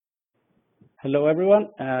Hello, everyone.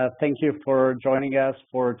 Thank you for joining us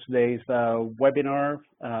for today's webinar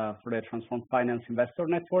for the Transform Finance Investor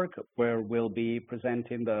Network, where we'll be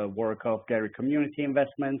presenting the work of Gary Community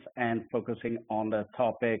Investments and focusing on the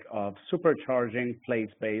topic of supercharging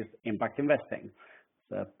place-based impact investing.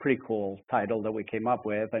 It's a pretty cool title that we came up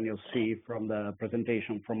with, and you'll see from the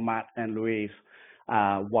presentation from Matt and Luis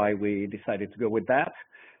why we decided to go with that.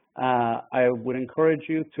 I would encourage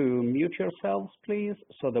you to mute yourselves, please,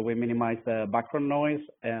 so that we minimize the background noise,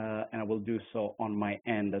 and I will do so on my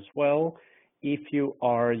end as well. If you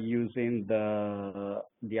are using the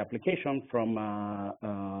application from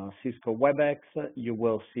Cisco WebEx, you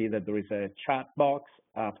will see that there is a chat box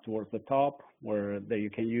up towards the top that you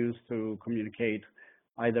can use to communicate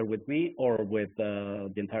either with me or with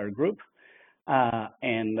the entire group,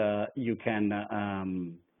 and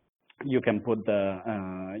you can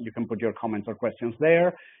put your comments or questions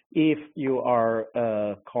there. If you are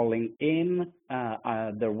calling in,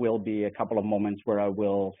 there will be a couple of moments where I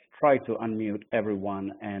will try to unmute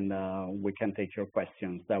everyone, and we can take your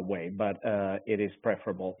questions that way. But it is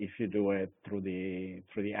preferable if you do it through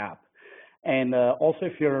the app. And also,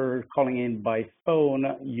 if you're calling in by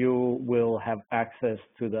phone, you will have access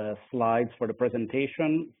to the slides for the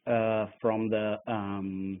presentation from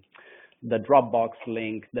the Dropbox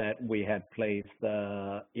link that we had placed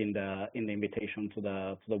in the invitation to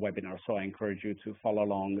the webinar. So I encourage you to follow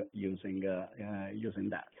along using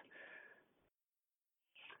that.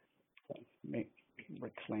 So let me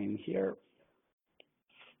reclaim here.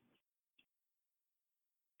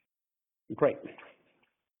 Great.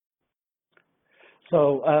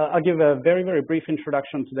 So I'll give a very, very brief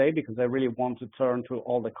introduction today because I really want to turn to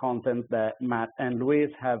all the content that Matt and Luis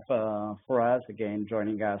have for us, again,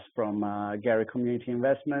 joining us from Gary Community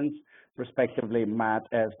Investments, respectively, Matt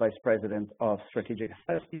as Vice President of Strategic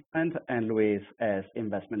Assessment and Luis as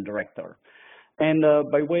Investment Director. And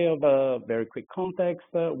by way of a very quick context,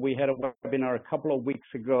 we had a webinar a couple of weeks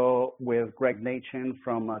ago with Greg Nachin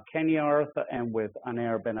from Kenyorth and with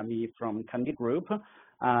Aner Ben-Ami from Candide Group,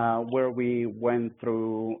 where we went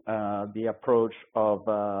through the approach of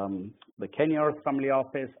the Kenyorth family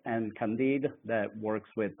office and Candide that works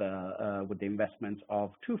with the investments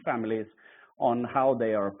of two families on how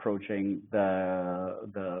they are approaching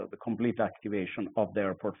the complete activation of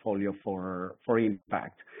their portfolio for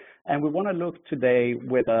impact. And we want to look today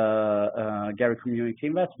with Gary Community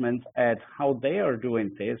Investments at how they are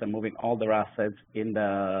doing this and moving all their assets in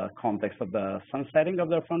the context of the sunsetting of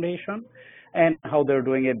their foundation, and how they're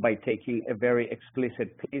doing it by taking a very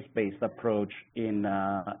explicit place-based approach in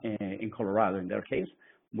Colorado, in their case,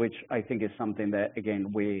 which I think is something that,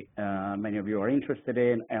 again, many of you are interested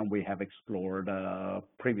in and we have explored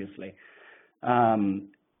previously.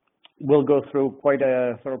 We'll go through quite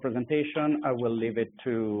a thorough presentation. I will leave it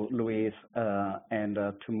to Luis and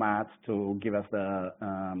to Matt to give us the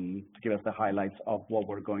highlights of what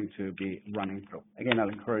we're going to be running through. Again, I'll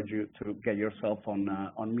encourage you to get yourself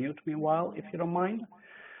on mute meanwhile, if you don't mind.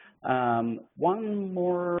 One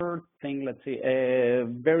more thing, let's see, a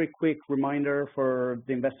very quick reminder for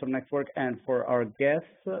the Investor Network and for our guests.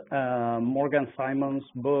 Morgan Simon's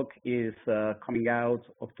book is coming out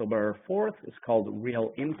October 4th. It's called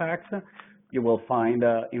Real Impact. You will find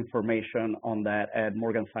information on that at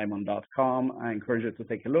morgansimon.com. I encourage you to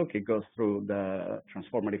take a look. It goes through the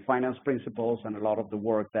transformative finance principles and a lot of the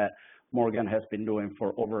work that Morgan has been doing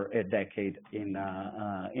for over a decade in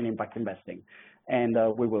impact investing. And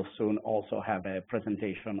we will soon also have a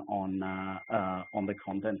presentation on the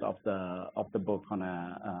content of the book on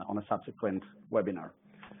a subsequent webinar.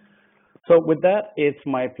 So with that, it's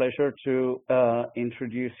my pleasure to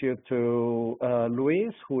introduce you to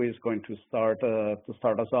Luis, who is going to start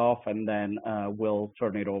us off, and then we'll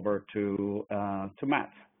turn it over to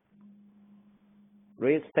Matt.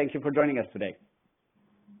 Luis, thank you for joining us today.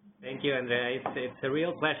 Thank you, Andrea. It's a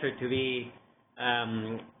real pleasure to be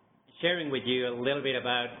sharing with you a little bit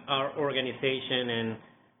about our organization, and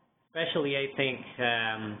especially I think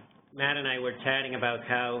Matt and I were chatting about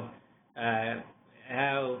how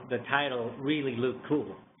the title really looked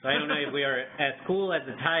cool. So I don't know if we are as cool as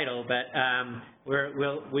the title, but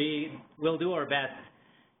we'll do our best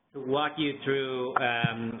to walk you through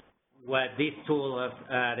what this tool of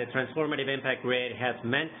the Transformative Impact Grid has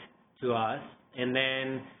meant to us, and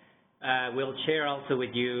then we'll share also with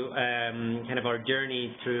you kind of our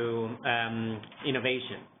journey through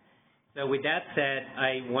innovation. So with that said,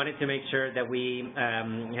 I wanted to make sure that we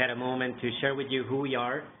had a moment to share with you who we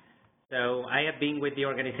are. So I have been with the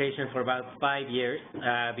organization for about 5 years.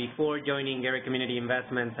 Before joining Gary Community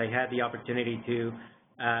Investments, I had the opportunity to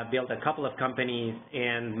build a couple of companies,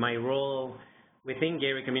 and my role within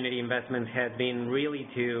Gary Community Investments has been really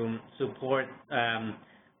to support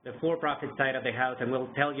the for-profit side of the house, and we'll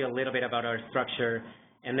tell you a little bit about our structure,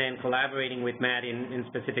 and then collaborating with Matt in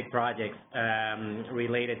specific projects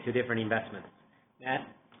related to different investments. Matt?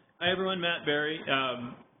 Hi, everyone. Matt Berry.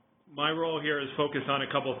 My role here is focused on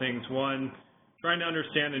a couple things. One, trying to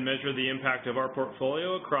understand and measure the impact of our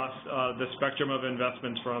portfolio across the spectrum of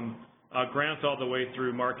investments from grants all the way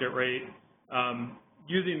through market rate,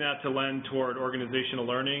 using that to lend toward organizational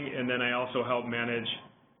learning, and then I also help manage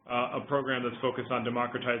a program that's focused on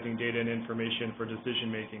democratizing data and information for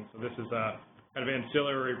decision making. So this is a kind of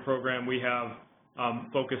ancillary program we have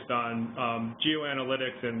focused on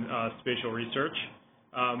geoanalytics and spatial research.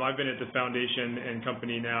 I've been at the foundation and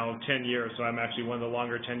company now 10 years, so I'm actually one of the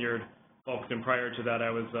longer tenured folks, and prior to that I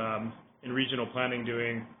was in regional planning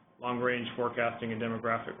doing long-range forecasting and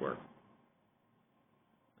demographic work.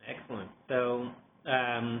 Excellent. So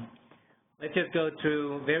let's just go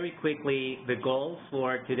through very quickly the goals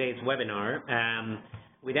for today's webinar.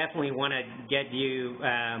 We definitely want to get you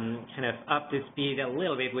kind of up to speed a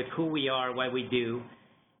little bit with who we are, what we do,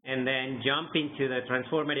 and then jump into the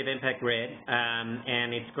Transformative Impact Grid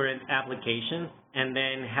and its current applications, and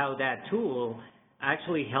then how that tool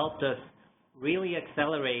actually helped us really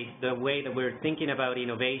accelerate the way that we're thinking about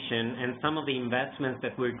innovation and some of the investments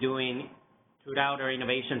that we're doing throughout our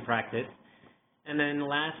innovation practice. And then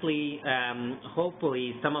lastly,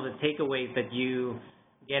 hopefully some of the takeaways that you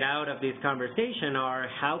get out of this conversation are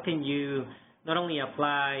how can you not only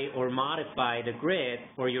apply or modify the grid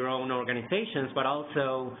for your own organizations, but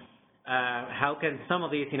also how can some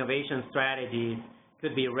of these innovation strategies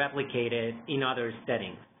could be replicated in other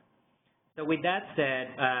settings. So with that said,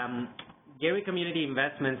 Gary Community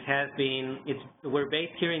Investments has been, we're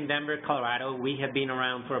based here in Denver, Colorado. We have been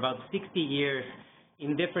around for about 60 years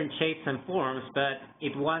in different shapes and forms, but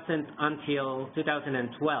it wasn't until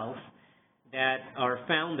 2012 that our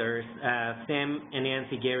founders, Sam and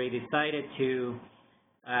Nancy Gary, decided to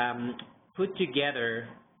put together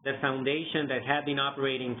the foundation that had been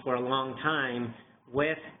operating for a long time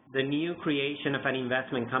with the new creation of an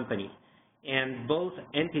investment company. And both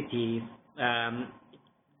entities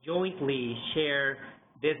jointly share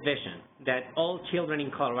this vision that all children in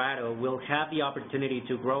Colorado will have the opportunity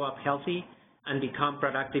to grow up healthy and become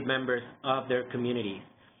productive members of their communities.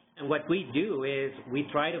 And what we do is we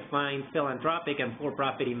try to find philanthropic and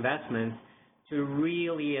for-profit investments to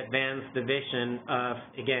really advance the vision of,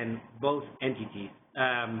 again, both entities.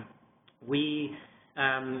 We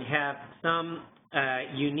have some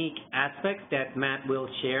unique aspects that Matt will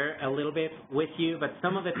share a little bit with you, but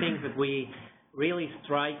some of the things that we really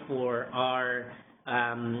strive for are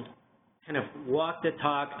kind of walk the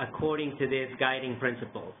talk according to these guiding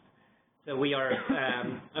principles. So we are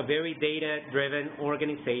a very data-driven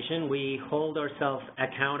organization. We hold ourselves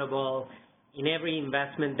accountable in every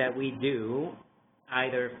investment that we do,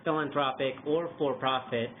 either philanthropic or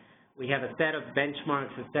for-profit. We have a set of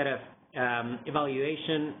benchmarks, a set of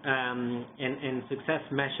evaluation and success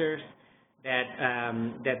measures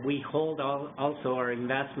that we hold also our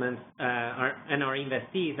investments and our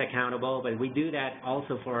investees accountable, but we do that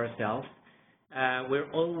also for ourselves. We're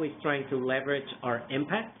always trying to leverage our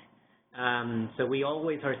impact. So we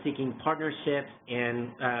always are seeking partnerships and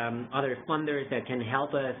other funders that can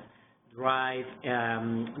help us drive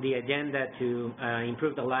the agenda to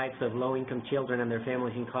improve the lives of low-income children and their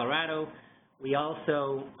families in Colorado. We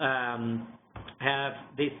also have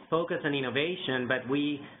this focus on innovation, but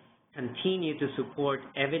we continue to support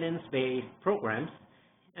evidence-based programs.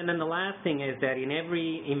 And then the last thing is that in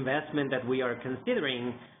every investment that we are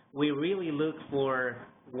considering, we really look for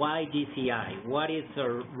why GCI? What is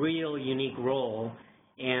our real unique role?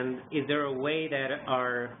 And is there a way that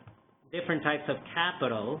our different types of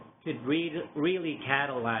capital could really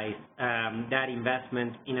catalyze that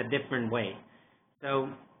investment in a different way? So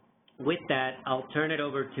with that, I'll turn it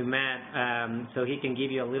over to Matt so he can give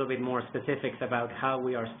you a little bit more specifics about how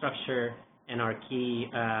we are structured and our key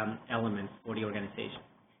elements for the organization.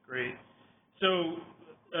 Great. So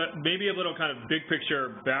maybe a little kind of big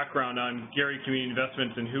picture background on Gary Community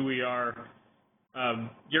Investments and who we are.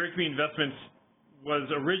 Gary Community Investments was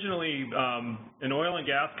originally an oil and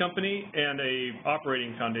gas company and a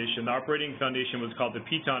operating foundation. The operating foundation was called the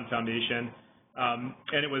Piton Foundation,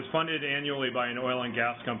 and it was funded annually by an oil and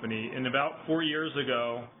gas company. And about 4 years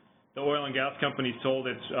ago, the oil and gas company sold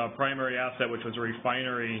its primary asset, which was a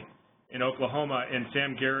refinery in Oklahoma, and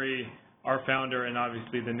Sam Gary, our founder and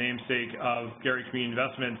obviously the namesake of Gary Community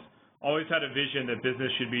Investments, always had a vision that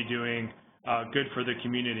business should be doing good for the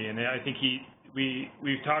community. And I think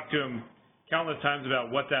we've talked to him countless times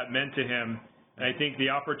about what that meant to him. And I think the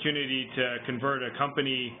opportunity to convert a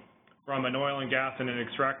company from an oil and gas and an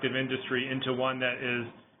extractive industry into one that is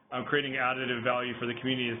creating additive value for the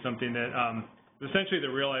community is something that is essentially the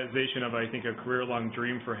realization of, I think, a career-long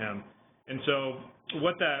dream for him. And so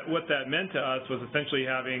what that meant to us was essentially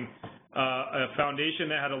having a foundation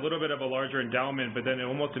that had a little bit of a larger endowment, but then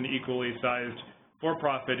almost an equally sized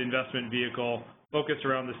for-profit investment vehicle focused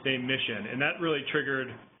around the same mission. And that really triggered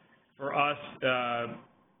for us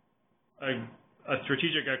a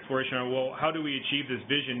strategic exploration of, well, how do we achieve this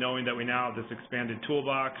vision knowing that we now have this expanded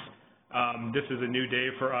toolbox? This is a new day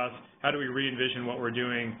for us. How do we re-envision what we're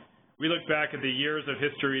doing? We look back at the years of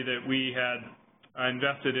history that we had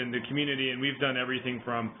invested in the community, and we've done everything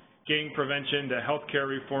from gang prevention to healthcare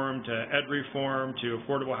reform to ed reform to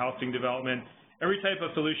affordable housing development. Every type of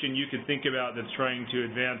solution you could think about that's trying to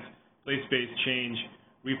advance place-based change,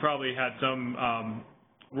 we probably had some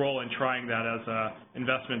role in trying that as an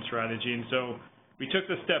investment strategy. And so we took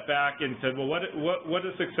the step back and said, well, what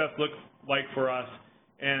does success look like for us?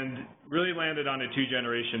 And really landed on a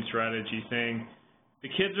two-generation strategy, saying the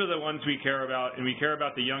kids are the ones we care about, and we care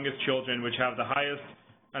about the youngest children, which have the highest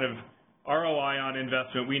kind of ROI on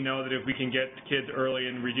investment. We know that if we can get kids early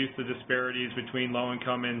and reduce the disparities between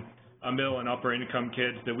low-income and middle and upper-income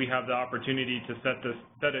kids, that we have the opportunity to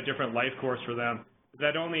set a different life course for them.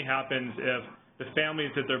 That only happens if the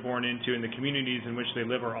families that they're born into and the communities in which they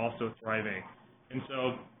live are also thriving. And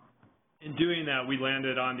so in doing that, we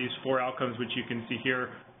landed on these 4 outcomes, which you can see here.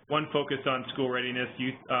 One focused on school readiness,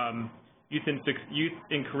 youth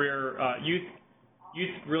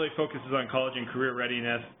really focuses on college and career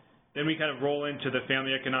readiness. Then we kind of roll into the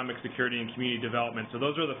family economic security and community development. So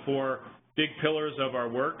those are the 4 big pillars of our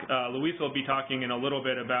work. Luis will be talking in a little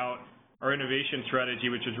bit about our innovation strategy,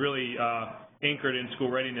 which is really anchored in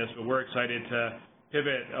school readiness, but we're excited to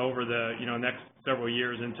pivot over the next several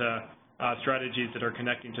years into strategies that are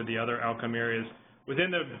connecting to the other outcome areas.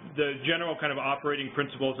 Within the general kind of operating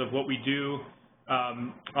principles of what we do,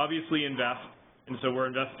 obviously invest, and so we're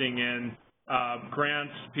investing in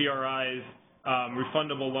grants, PRIs,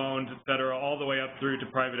 refundable loans, et cetera, all the way up through to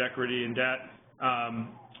private equity and debt.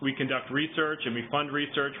 We conduct research and we fund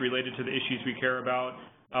research related to the issues we care about.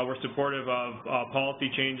 We're supportive of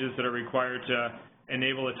policy changes that are required to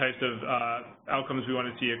enable the types of outcomes we want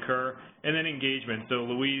to see occur, and then engagement. So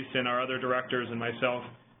Luis and our other directors and myself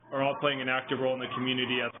are all playing an active role in the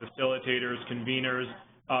community as facilitators, conveners,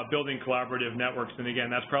 building collaborative networks. And again,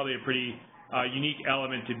 that's probably a pretty unique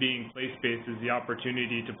element to being place-based, is the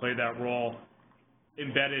opportunity to play that role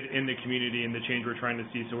embedded in the community and the change we're trying to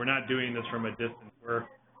see. So we're not doing this from a distance. We're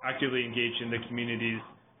actively engaged in the communities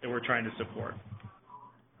that we're trying to support.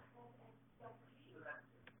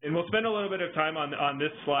 And we'll spend a little bit of time on this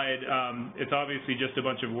slide. It's obviously just a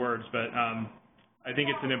bunch of words, but I think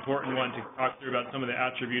it's an important one to talk through about some of the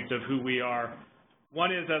attributes of who we are.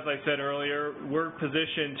 One is, as I said earlier, we're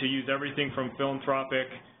positioned to use everything from philanthropic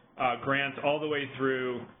grants all the way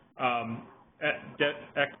through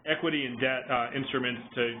equity and debt instruments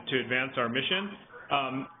to advance our mission.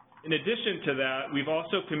 In addition to that, we've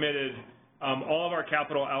also committed all of our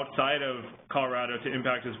capital outside of Colorado to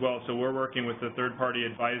impact as well. So we're working with a third-party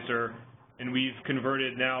advisor, and we've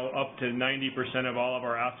converted now up to 90% of all of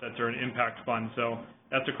our assets are in impact funds. So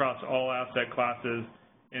that's across all asset classes.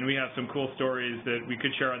 And we have some cool stories that we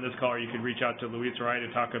could share on this call, or you could reach out to Luis or I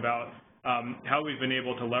to talk about how we've been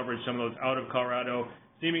able to leverage some of those out of Colorado,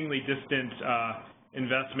 seemingly distant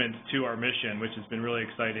investments to our mission, which has been really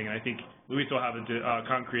exciting. And I think Luis will have a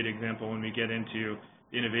concrete example when we get into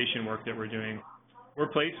the innovation work that we're doing. We're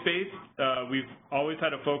place-based. We've always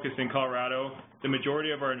had a focus in Colorado. The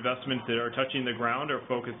majority of our investments that are touching the ground are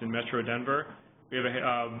focused in Metro Denver.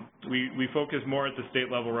 We focus more at the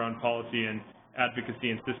state level around policy and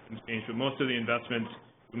advocacy and systems change, but most of the investments,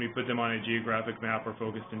 when we put them on a geographic map, are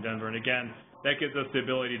focused in Denver. And again, that gives us the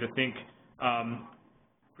ability to think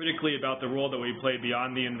critically about the role that we play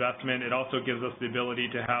beyond the investment. It also gives us the ability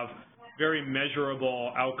to have very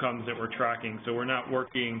measurable outcomes that we're tracking. So we're not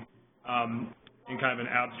working in kind of an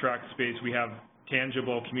abstract space. We have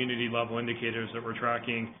tangible community level indicators that we're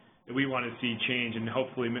tracking that we want to see change and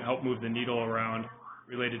hopefully help move the needle around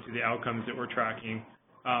related to the outcomes that we're tracking.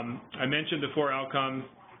 I mentioned the 4 outcomes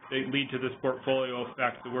that lead to this portfolio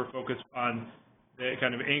effect that we're focused on, the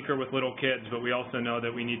kind of anchor with little kids, but we also know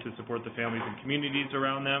that we need to support the families and communities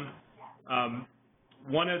around them.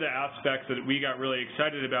 One of the aspects that we got really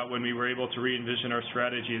excited about when we were able to re-envision our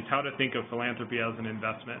strategy is how to think of philanthropy as an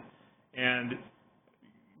investment. And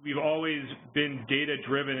we've always been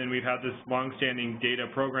data-driven, and we've had this long-standing data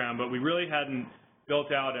program, but we really hadn't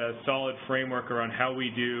built out a solid framework around how we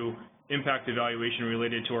do impact evaluation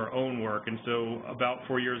related to our own work. And so about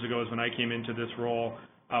 4 years ago is when I came into this role.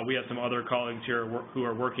 We have some other colleagues here who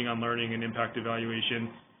are working on learning and impact evaluation.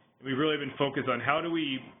 We've really been focused on how do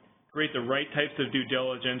we create the right types of due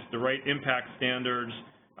diligence, the right impact standards.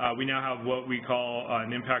 We now have what we call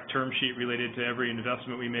an impact term sheet related to every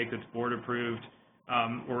investment we make that's board approved,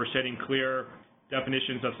 where we're setting clear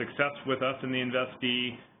definitions of success with us and the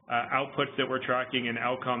investee, outputs that we're tracking, and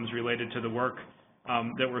outcomes related to the work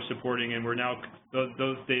that we're supporting. And we're now,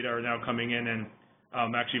 those data are now coming in, and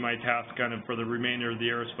actually my task kind of for the remainder of the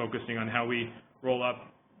year is focusing on how we roll up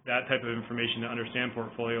that type of information to understand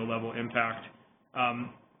portfolio level impact.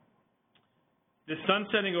 The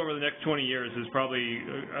sunsetting over the next 20 years is probably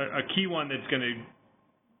a key one that's going to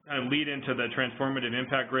kind of lead into the transformative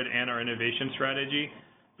impact grid and our innovation strategy.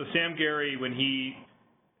 So Sam Gary, when he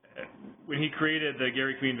created the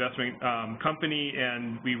Gary Community Investment Company,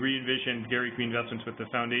 and we re-envisioned Gary Community Investments with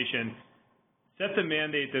the foundation, set the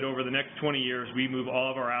mandate that over the next 20 years we move all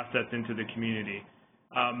of our assets into the community.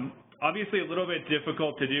 Obviously a little bit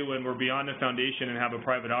difficult to do when we're beyond the foundation and have a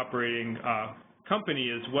private operating company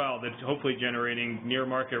as well that's hopefully generating near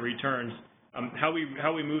market returns. How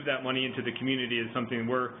we move that money into the community is something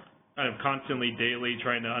we're kind of constantly, daily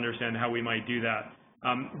trying to understand how we might do that.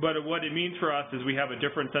 But what it means for us is we have a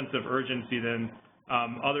different sense of urgency than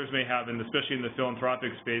others may have, and especially in the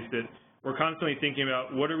philanthropic space, that we're constantly thinking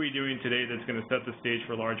about what are we doing today that's going to set the stage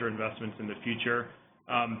for larger investments in the future.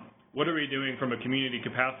 What are we doing from a community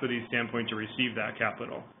capacity standpoint to receive that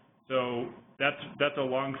capital? So that's a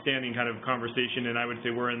long-standing kind of conversation, and I would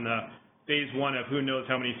say we're in the phase one of who knows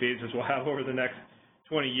how many phases we'll have over the next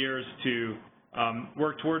 20 years to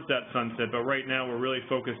work towards that sunset. But right now we're really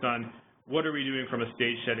focused on what are we doing from a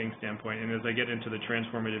stage setting standpoint. And as I get into the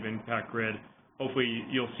transformative impact grid, hopefully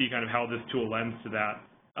you'll see kind of how this tool lends to that.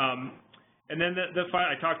 And then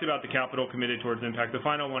I talked about the capital committed towards impact. The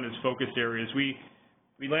final one is focus areas. We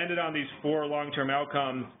landed on these 4 long-term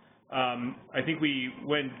outcomes. I think we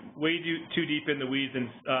went way too deep in the weeds and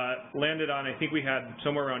landed on, I think we had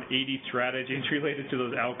somewhere around 80 strategies related to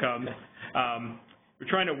those outcomes. We're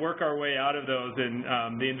trying to work our way out of those,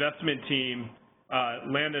 and the investment team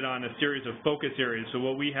landed on a series of focus areas. So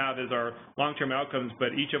what we have is our long-term outcomes,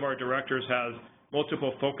 but each of our directors has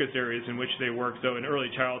multiple focus areas in which they work. So in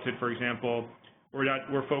early childhood, for example,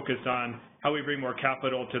 we're focused on how we bring more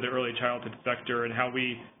capital to the early childhood sector and how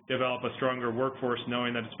we develop a stronger workforce,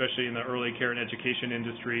 knowing that especially in the early care and education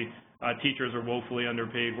industry, teachers are woefully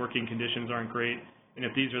underpaid, working conditions aren't great, and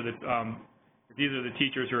if these are the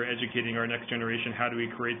teachers who are educating our next generation, how do we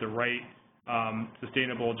create the right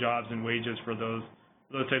sustainable jobs and wages for those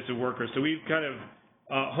types of workers? So we've kind of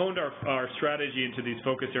honed our strategy into these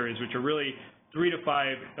focus areas, which are really 3 to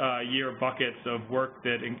 5 year buckets of work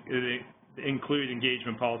that include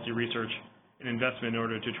engagement, policy, research, and investment in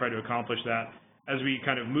order to try to accomplish that. As we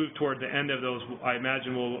kind of move toward the end of those, I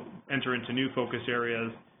imagine we'll enter into new focus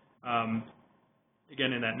areas,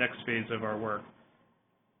 again, in that next phase of our work.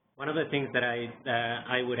 One of the things that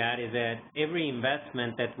I would add is that every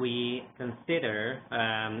investment that we consider,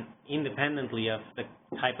 independently of the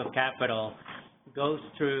type of capital, goes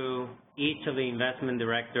through each of the investment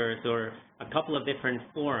directors or a couple of different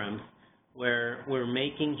forums where we're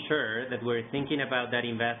making sure that we're thinking about that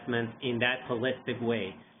investment in that holistic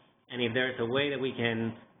way. And if there's a way that we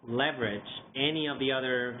can leverage any of the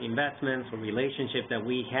other investments or relationships that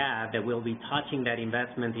we have that will be touching that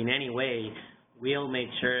investment in any way, we'll make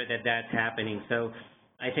sure that that's happening. So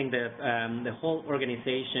I think that the whole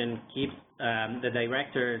organization keeps the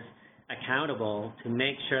directors accountable to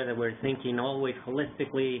make sure that we're thinking always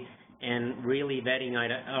holistically and really vetting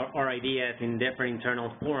our ideas in different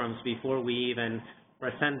internal forums before we even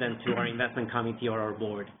present them to our investment committee or our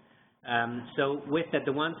board. So with that,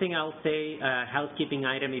 the one thing I'll say, housekeeping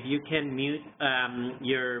item, if you can mute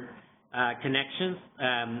your connections,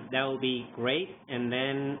 that will be great. And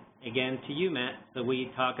then again to you, Matt, so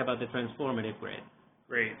we talk about the transformative grid.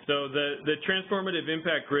 Great. So the transformative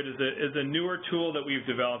impact grid is a newer tool that we've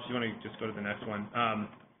developed. You want to just go to the next one.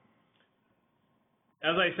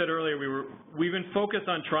 As I said earlier, we've been focused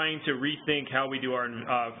on trying to rethink how we do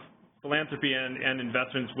our philanthropy and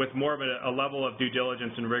investments with more of a level of due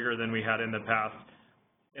diligence and rigor than we had in the past.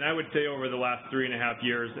 And I would say over the last 3.5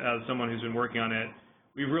 years, as someone who's been working on it,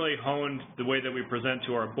 we've really honed the way that we present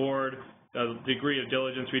to our board, the degree of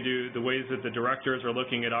diligence we do, the ways that the directors are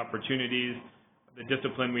looking at opportunities, the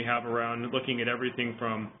discipline we have around looking at everything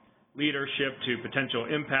from leadership to potential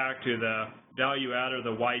impact to the value add or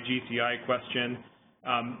the why GCI question.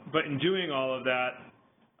 But in doing all of that,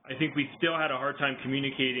 I think we still had a hard time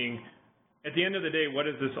communicating at the end of the day, what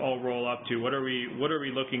does this all roll up to? What are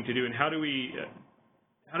we looking to do, and how do we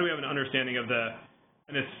have an understanding of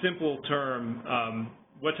in a simple term,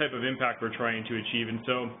 what type of impact we're trying to achieve? And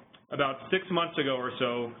so about 6 months ago or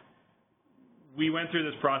so, we went through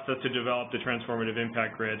this process to develop the Transformative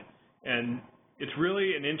Impact Grid. And it's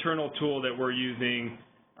really an internal tool that we're using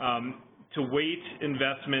to weight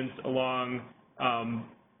investments along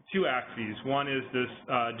two axes. One is this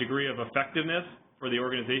degree of effectiveness for the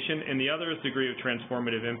organization, and the other is degree of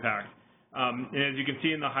transformative impact. And as you can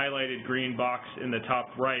see in the highlighted green box in the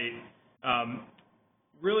top right,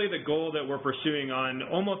 really the goal that we're pursuing on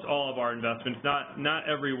almost all of our investments, not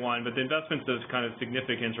every one, but the investments of kind of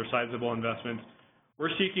significance or sizable investments,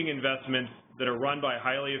 we're seeking investments that are run by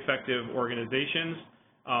highly effective organizations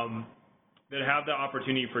that have the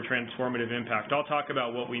opportunity for transformative impact. I'll talk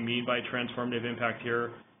about what we mean by transformative impact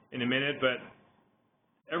here in a minute, but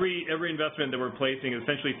every investment that we're placing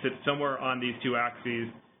essentially sits somewhere on these two axes,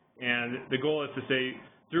 and the goal is to say,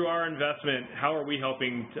 through our investment, how are we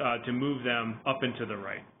helping to move them up and to the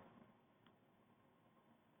right?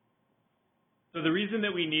 So the reason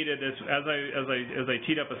that we needed this, as I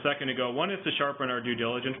teed up a second ago, one is to sharpen our due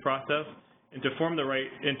diligence process and to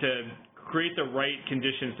create the right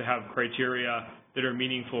conditions to have criteria that are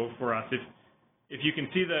meaningful for us. If you can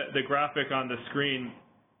see the graphic on the screen,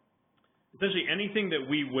 essentially anything that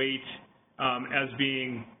we weight as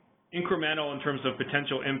being incremental in terms of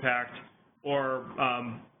potential impact or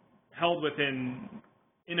held within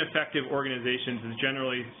ineffective organizations is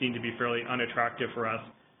generally seen to be fairly unattractive for us.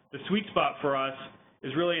 The sweet spot for us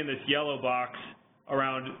is really in this yellow box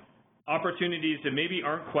around opportunities that maybe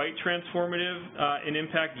aren't quite transformative in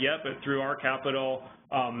impact yet, but through our capital,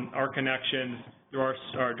 our connections, through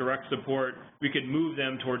our direct support, we could move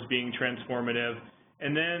them towards being transformative.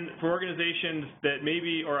 And then for organizations that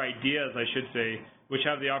maybe, or ideas, I should say, which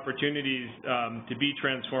have the opportunities to be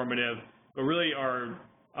transformative, but really are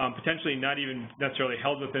potentially not even necessarily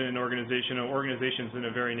held within an organization or organizations in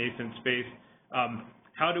a very nascent space,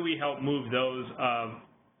 how do we help move those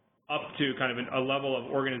up to kind of a level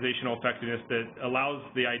of organizational effectiveness that allows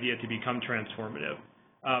the idea to become transformative?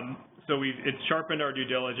 So it's sharpened our due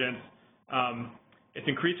diligence. It's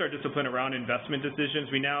increased our discipline around investment decisions.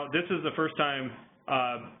 This is the first time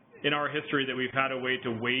in our history that we've had a way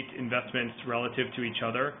to weight investments relative to each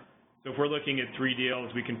other. So if we're looking at 3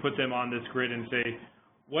 deals, we can put them on this grid and say,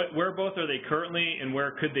 where both are they currently and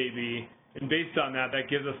where could they be? And based on that, that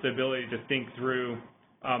gives us the ability to think through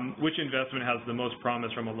which investment has the most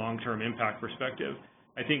promise from a long-term impact perspective.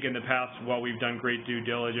 I think in the past, while we've done great due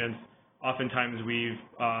diligence, oftentimes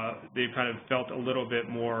they've kind of felt a little bit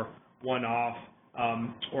more one-off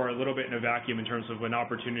or a little bit in a vacuum in terms of an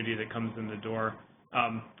opportunity that comes in the door.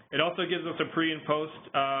 It also gives us a pre and post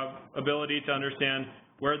ability to understand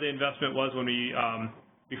where the investment was when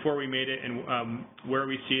before we made it and where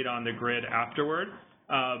we see it on the grid afterward.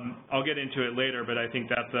 I'll get into it later, but I think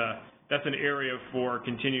that's an area for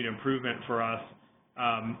continued improvement for us,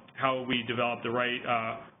 how we develop the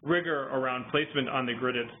right rigor around placement on the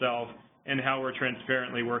grid itself and how we're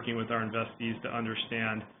transparently working with our investees to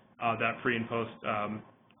understand that pre and post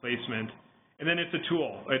placement. And then it's a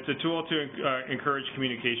tool. It's a tool to encourage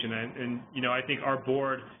communication. And I think our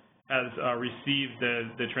board has received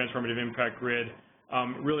the Transformative Impact Grid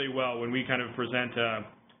really well. When we kind of present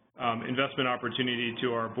an investment opportunity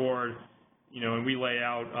to our board, and we lay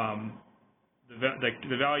out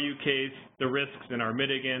the value case, the risks and our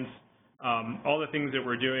mitigants, all the things that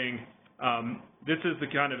we're doing. This is the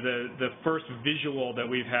kind of the first visual that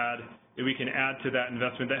we've had that we can add to that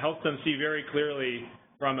investment that helps them see very clearly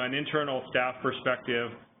from an internal staff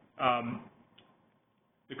perspective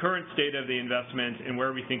the current state of the investment and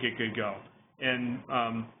where we think it could go. And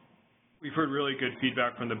we've heard really good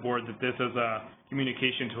feedback from the board that this as a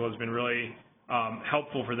communication tool has been really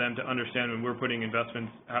helpful for them to understand when we're putting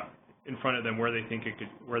investments in front of them where they think it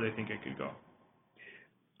could go.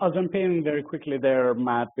 I'll jump in very quickly there,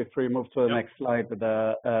 Matt, before you move to the next slide with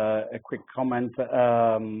a quick comment.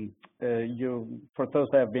 For those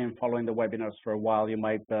that have been following the webinars for a while, you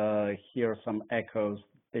might hear some echoes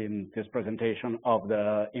in this presentation of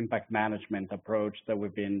the impact management approach that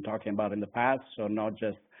we've been talking about in the past. So not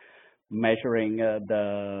just measuring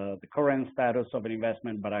the current status of an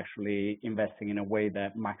investment, but actually investing in a way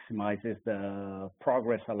that maximizes the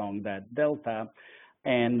progress along that delta.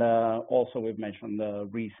 And also we've mentioned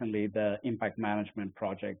recently the impact management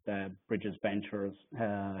project that Bridges Ventures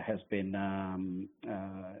has been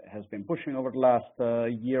pushing over the last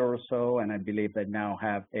year or so, and I believe they now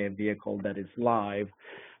have a vehicle that is live.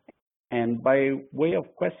 And by way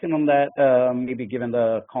of question on that, maybe given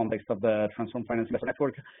the context of the Transform Finance Investor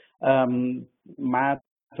Network, Matt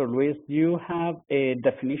or Luis, do you have a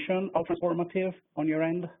definition of transformative on your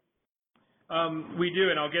end? We do,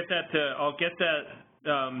 and I'll get that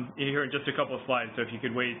here in just a couple of slides. So if you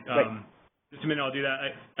could wait just a minute, I'll do that.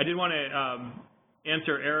 I did want to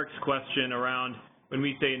answer Eric's question around when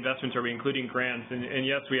we say investments, are we including grants? And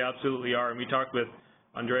yes, we absolutely are. And we talked with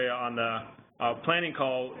Andrea on the planning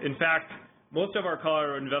call. In fact, most of our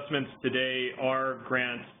Colorado investments today are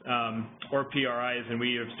grants or PRIs, and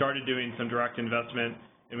we have started doing some direct investment,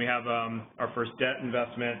 and we have our first debt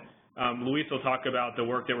investment. Luis will talk about the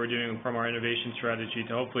work that we're doing from our innovation strategy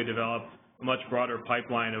to hopefully develop a much broader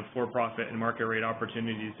pipeline of for-profit and market rate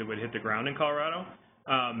opportunities that would hit the ground in Colorado.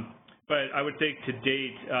 But I would say to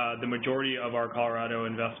date, the majority of our Colorado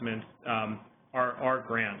investments are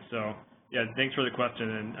grants. So yeah, thanks for the question,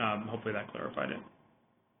 and hopefully that clarified it.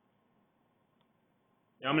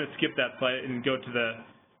 Yeah, I'm going to skip that slide and go to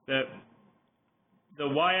the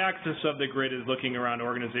y-axis of the grid is looking around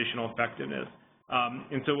organizational effectiveness.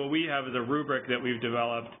 And so what we have is a rubric that we've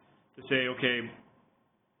developed to say, okay,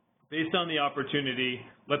 based on the opportunity,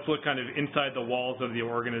 let's look kind of inside the walls of the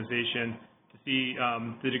organization to see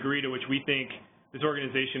the degree to which we think this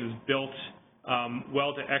organization is built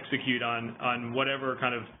well to execute on whatever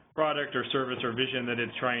kind of product or service or vision that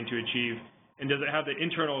it's trying to achieve, and does it have the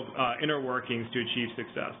internal inner workings to achieve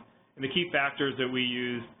success? And the key factors that we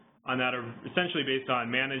use on that are essentially based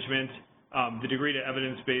on management, the degree to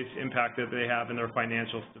evidence-based impact that they have in their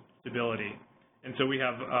financial stability. And so we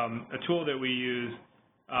have a tool that we use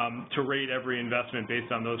to rate every investment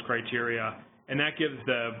based on those criteria, and that gives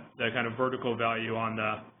the kind of vertical value on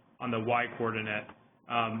the y-coordinate.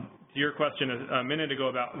 To your question a minute ago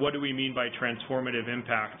about what do we mean by transformative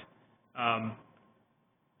impact,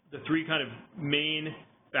 the three kind of main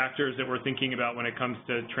factors that we're thinking about when it comes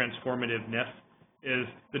to transformativeness is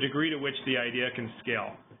the degree to which the idea can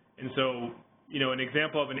scale. And so, you know, an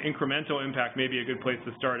example of an incremental impact may be a good place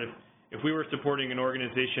to start. If we were supporting an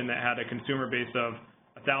organization that had a consumer base of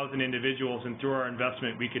 1,000 individuals, and through our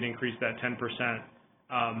investment we could increase that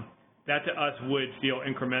 10%, that to us would feel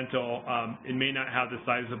incremental. It may not have the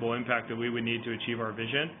sizable impact that we would need to achieve our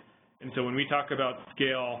vision. And so when we talk about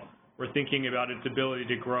scale, we're thinking about its ability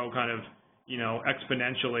to grow kind of, you know,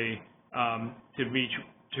 exponentially to meet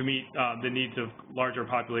the needs of larger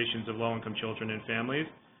populations of low-income children and families.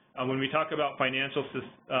 When we talk about financial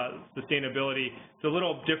sustainability, it's a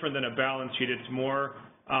little different than a balance sheet. It's more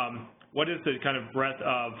what is the kind of breadth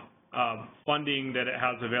of funding that it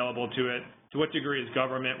has available to it? To what degree is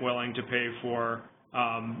government willing to pay for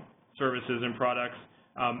services and products?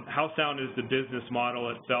 How sound is the business model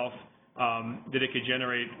itself that it could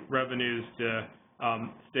generate revenues to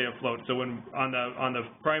stay afloat? So when on the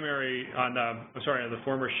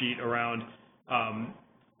former sheet around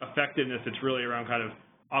effectiveness, it's really around kind of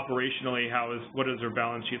operationally, what is their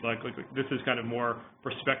balance sheet like? This is kind of more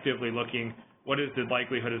prospectively looking, what is the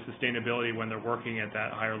likelihood of sustainability when they're working at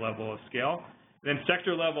that higher level of scale? And then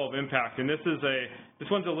sector level of impact, and this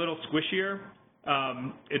one's a little squishier.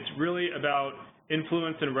 It's really about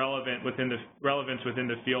influence and relevance within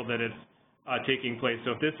the field that it's taking place.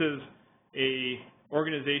 So if this is a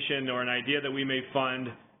organization or an idea that we may fund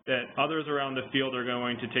that others around the field are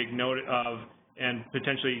going to take note of and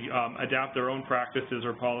potentially adapt their own practices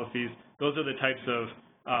or policies, those are the types of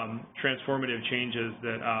transformative changes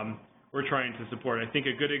that we're trying to support. I think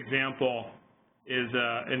a good example is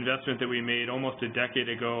an investment that we made almost a decade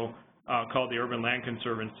ago called the Urban Land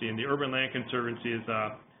Conservancy. And the Urban Land Conservancy is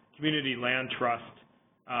a community land trust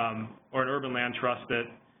or an urban land trust that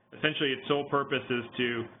essentially its sole purpose is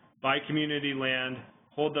to buy community land,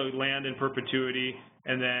 hold the land in perpetuity,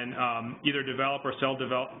 and then either develop or sell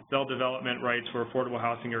development rights for affordable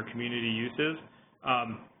housing or community uses.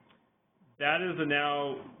 That is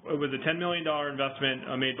it was a $10 million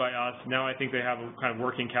investment made by us. Now I think they have a kind of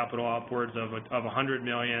working capital upwards of $100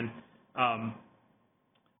 million.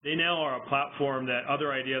 They now are a platform that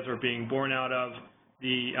other ideas are being born out of.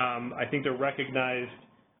 I think they're recognized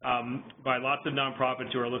by lots of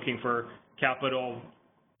nonprofits who are looking for capital.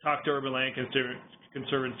 Talk to Urban Land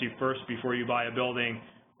Conservancy first before you buy a building.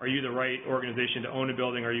 Are you the right organization to own a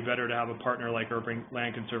building? Are you better to have a partner like Urban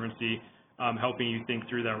Land Conservancy helping you think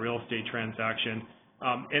through that real estate transaction?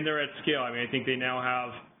 And they're at scale. I mean, I think they now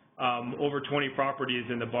have over 20 properties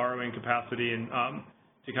in the borrowing capacity and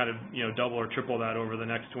to kind of, you know, double or triple that over the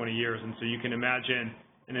next 20 years. And so you can imagine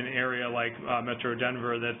in an area like Metro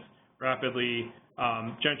Denver that's rapidly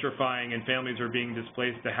gentrifying and families are being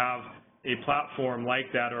displaced, to have a platform like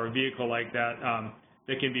that or a vehicle like that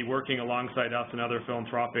that can be working alongside us and other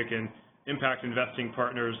philanthropic and impact investing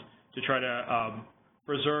partners to try to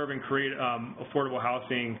preserve and create affordable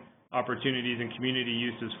housing opportunities and community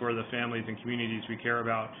uses for the families and communities we care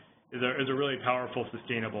about is a really powerful,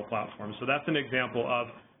 sustainable platform. So that's an example of,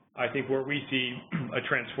 I think, where we see a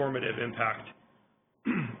transformative impact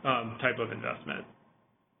type of investment.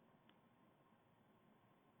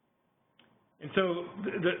 And so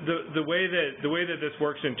the way that this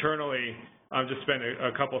works internally, I'll just spend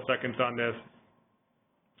a couple seconds on this.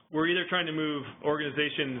 We're either trying to move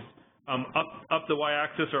organizations up the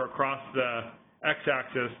y-axis or across the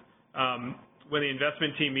x-axis. When the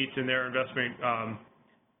investment team meets in their investment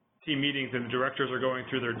team meetings and the directors are going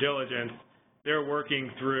through their diligence, they're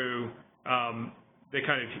working through they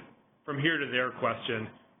kind of from here to there question,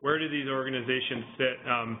 where do these organizations sit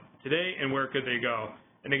today and where could they go?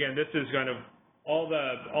 And again, this is kind of all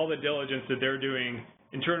the diligence that they're doing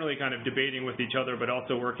internally, kind of debating with each other, but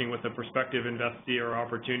also working with a prospective investee or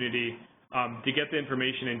opportunity to get the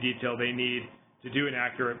information and detail they need to do an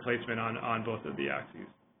accurate placement on both of the axes.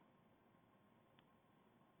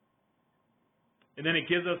 And then it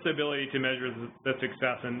gives us the ability to measure the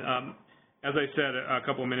success. And as I said a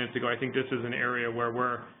couple minutes ago, I think this is an area where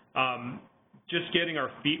we're just getting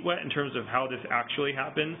our feet wet in terms of how this actually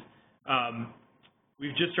happens.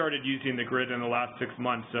 We've just started using the grid in the last 6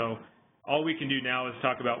 months, so all we can do now is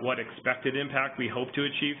talk about what expected impact we hope to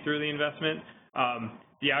achieve through the investment.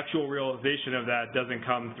 The actual realization of that doesn't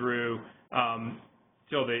come through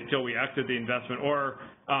till we exit the investment, or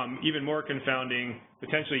even more confounding,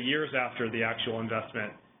 potentially years after the actual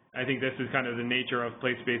investment. I think this is kind of the nature of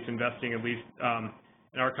place-based investing, at least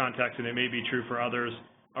in our context, and it may be true for others,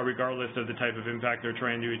 regardless of the type of impact they're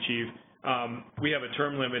trying to achieve. We have a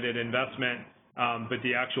term-limited investment, but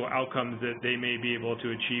the actual outcomes that they may be able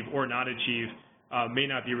to achieve or not achieve may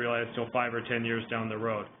not be realized till 5 or 10 years down the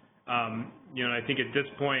road. You know, I think at this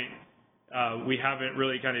point, we haven't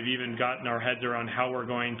really kind of even gotten our heads around how we're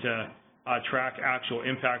going to track actual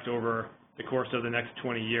impact over the course of the next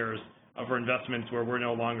 20 years for investments where we're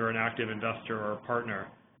no longer an active investor or partner.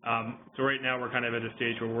 So right now we're kind of at a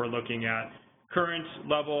stage where we're looking at current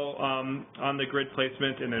level on the grid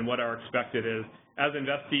placement and then what our expected is. As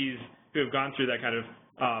investees who have gone through that kind of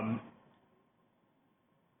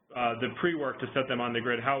the pre-work to set them on the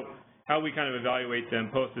grid, how we kind of evaluate them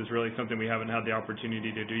post is really something we haven't had the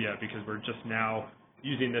opportunity to do yet, because we're just now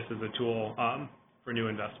using this as a tool for new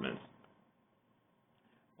investments.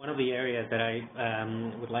 One of the areas that I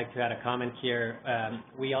would like to add a comment here,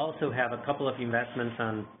 we also have a couple of investments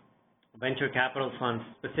on venture capital funds,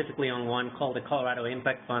 specifically on one called the Colorado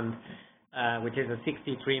Impact Fund, which is a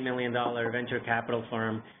 $63 million venture capital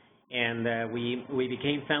firm, and we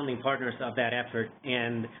became founding partners of that effort.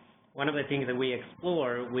 And one of the things that we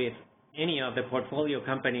explore with any of the portfolio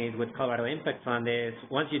companies with Colorado Impact Fund is,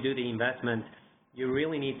 once you do the investment, you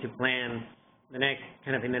really need to plan the next,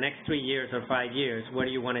 in the next 3 years or 5 years, where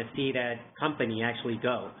do you want to see that company actually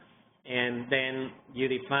go? And then you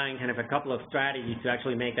define kind of a couple of strategies to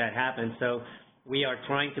actually make that happen. So we are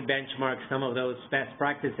trying to benchmark some of those best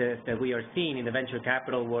practices that we are seeing in the venture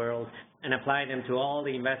capital world and apply them to all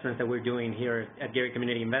the investments that we're doing here at Gary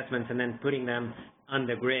Community Investments, and then putting them on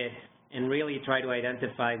the grid and really try to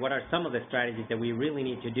identify what are some of the strategies that we really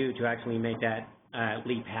need to do to actually make that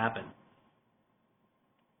leap happen.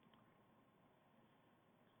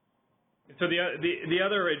 So the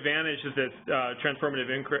other advantage that this transformative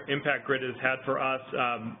impact grid has had for us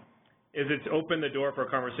is it's opened the door for a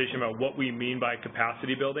conversation about what we mean by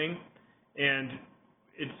capacity building, and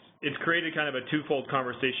it's created kind of a twofold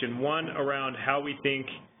conversation. One, around how we think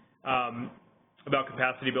about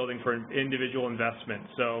capacity building for individual investments.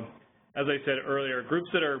 So, as I said earlier, groups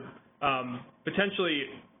that are potentially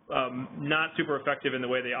not super effective in the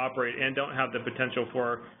way they operate and don't have the potential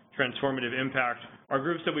for transformative impact are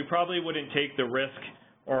groups that we probably wouldn't take the risk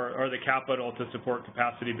or the capital to support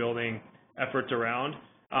capacity building efforts around.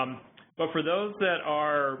 But for those that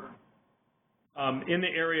are in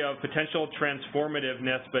the area of potential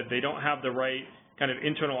transformativeness, but they don't have the right kind of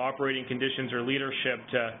internal operating conditions or leadership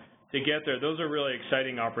to get there, those are really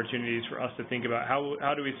exciting opportunities for us to think about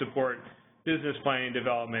how do we support business planning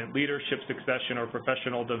development, leadership succession or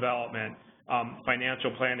professional development,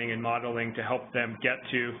 financial planning and modeling to help them get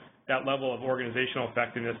to that level of organizational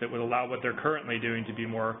effectiveness that would allow what they're currently doing to be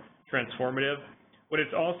more transformative. What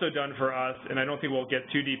it's also done for us, and I don't think we'll get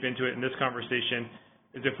too deep into it in this conversation,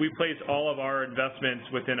 is if we place all of our investments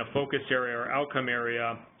within a focus area or outcome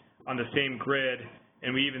area on the same grid,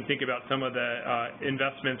 and we even think about some of the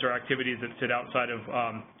investments or activities that sit outside of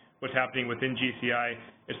what's happening within GCI,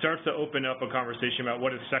 it starts to open up a conversation about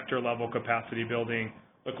what does sector level capacity building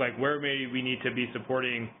look like, where may we need to be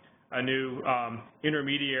supporting a new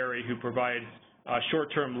intermediary who provides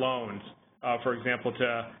short-term loans, for example,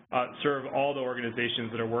 to serve all the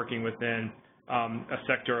organizations that are working within a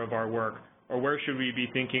sector of our work? Or where should we be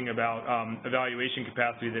thinking about evaluation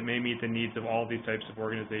capacity that may meet the needs of all these types of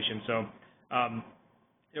organizations? So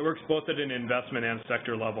it works both at an investment and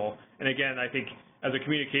sector level. And again, I think as a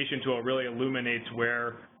communication tool, it really illuminates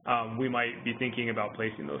where we might be thinking about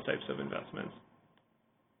placing those types of investments.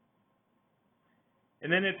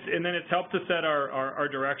 And then it's helped to set our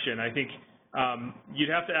direction. I think you'd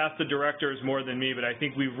have to ask the directors more than me, but I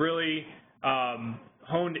think we've really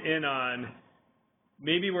honed in on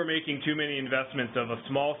maybe we're making too many investments of a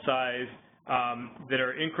small size that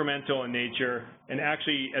are incremental in nature and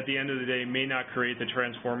actually at the end of the day may not create the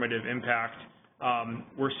transformative impact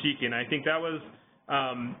we're seeking. I think that was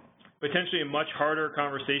potentially a much harder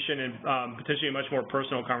conversation and potentially a much more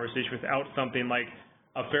personal conversation without something like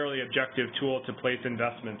a fairly objective tool to place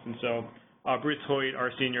investments. And so Bruce Hoyt,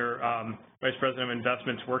 our Senior Vice President of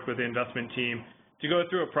Investments, worked with the investment team to go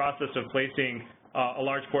through a process of placing a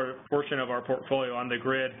large portion of our portfolio on the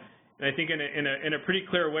grid. And I think in a pretty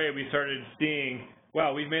clear way, we started seeing,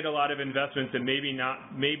 wow, we've made a lot of investments that may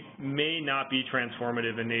not be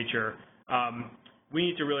transformative in nature. We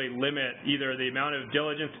need to really limit either the amount of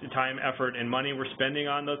diligence, time, effort, and money we're spending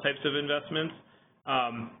on those types of investments,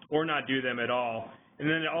 or not do them at all. And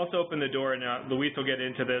then it also opened the door, and Luis will get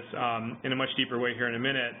into this in a much deeper way here in a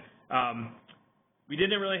minute. We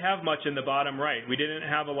didn't really have much in the bottom right. We didn't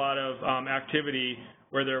have a lot of activity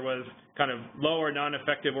where there was kind of low or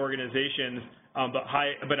non-effective organizations,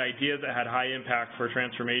 but ideas that had high impact for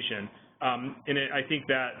transformation. And I think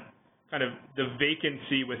that kind of the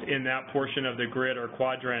vacancy within that portion of the grid or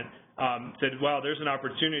quadrant said, well, there's an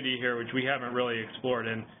opportunity here which we haven't really explored.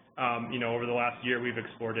 And over the last year, we've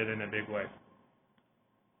explored it in a big way.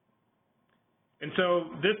 And so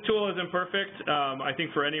this tool isn't perfect. I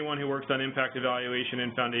think for anyone who works on impact evaluation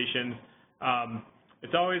and foundations,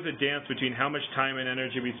 it's always a dance between how much time and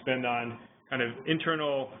energy we spend on kind of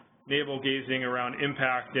internal navel gazing around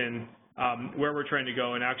impact and where we're trying to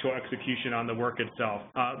go and actual execution on the work itself.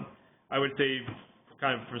 I would say,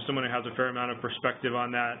 kind of for someone who has a fair amount of perspective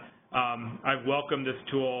on that, I've welcomed this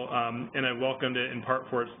tool and I welcomed it in part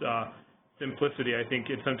for its simplicity. I think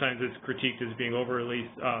sometimes it's critiqued as being overly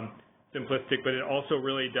simplistic, but it also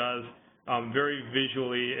really does very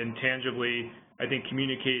visually and tangibly, I think,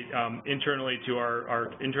 communicate internally to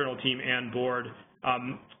our internal team and board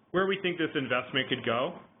where we think this investment could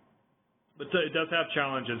go. But it does have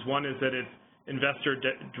challenges. One is that it's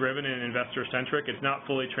investor-driven and investor-centric. It's not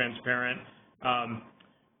fully transparent.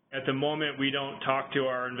 At the moment, we don't talk to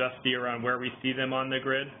our investee around where we see them on the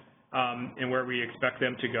grid and where we expect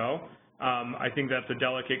them to go. I think that's a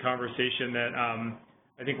delicate conversation that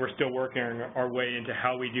I think we're still working our way into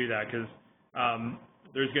how we do that, because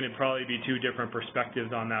there's going to probably be two different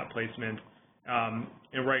perspectives on that placement.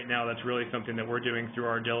 And right now, that's really something that we're doing through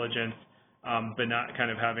our diligence, but not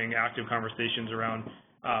kind of having active conversations around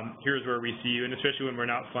here's where we see you, and especially when we're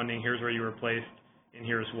not funding, here's where you were placed, and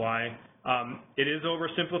here's why. It is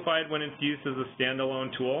oversimplified when it's used as a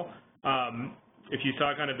standalone tool. If you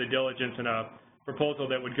saw kind of the diligence in a proposal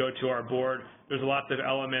that would go to our board, there's lots of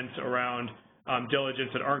elements around diligence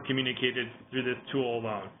that aren't communicated through this tool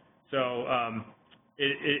alone. So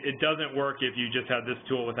it doesn't work if you just have this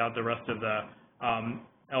tool without the rest of the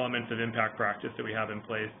elements of impact practice that we have in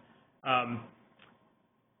place.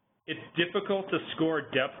 It's difficult to score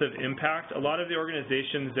depth of impact. A lot of the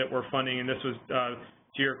organizations that we're funding, and this was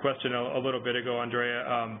to your question a little bit ago,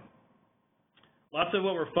 Andrea, lots of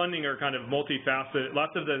what we're funding are kind of multifaceted.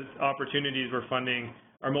 Lots of the opportunities we're funding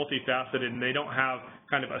are multifaceted, and they don't have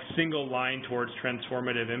kind of a single line towards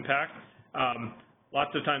transformative impact.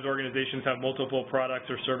 Lots of times organizations have multiple products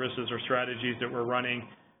or services or strategies that we're running,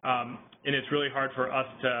 and it's really hard for us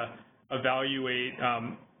to evaluate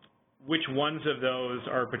which ones of those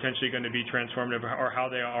are potentially going to be transformative or how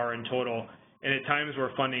they are in total. And at times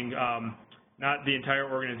we're funding not the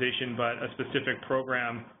entire organization, but a specific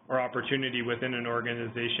program or opportunity within an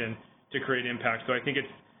organization to create impact. So I think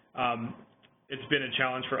it's been a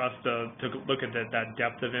challenge for us to look at that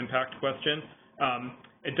depth of impact question.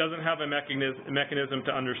 It doesn't have a mechanism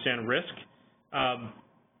to understand risk.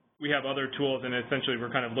 We have other tools, and essentially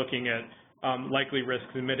we're kind of looking at likely risks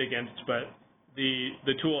and mitigants, but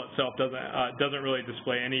the tool itself doesn't really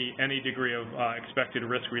display any degree of expected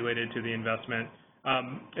risk related to the investment.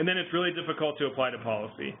 And then it's really difficult to apply to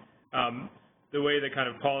policy. The way that kind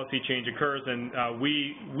of policy change occurs, and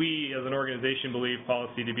we as an organization believe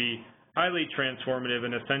policy to be highly transformative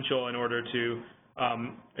and essential in order to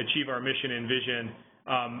achieve our mission and vision.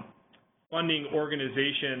 funding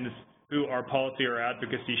organizations who are policy or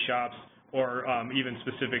advocacy shops, or even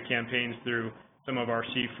specific campaigns through some of our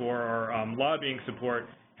C4 or lobbying support,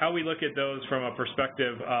 how we look at those from a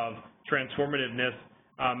perspective of transformativeness.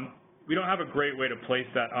 We don't have a great way to place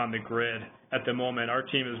that on the grid at the moment. Our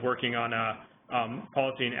team is working on a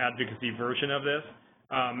policy and advocacy version of this,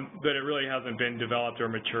 but it really hasn't been developed or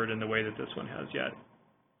matured in the way that this one has yet.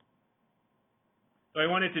 So I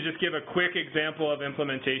wanted to just give a quick example of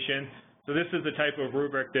implementation. So this is the type of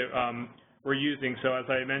rubric that we're using. So as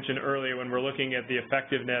I mentioned earlier, when we're looking at the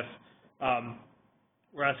effectiveness,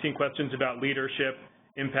 we're asking questions about leadership,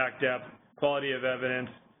 impact depth, quality of evidence,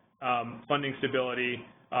 funding stability,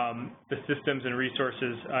 the systems and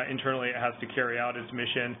resources internally it has to carry out its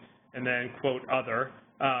mission, and then quote other.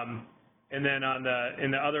 And then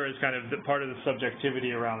in the other is kind of part of the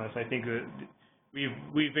subjectivity around this. I think that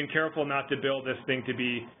we've been careful not to build this thing to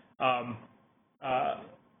be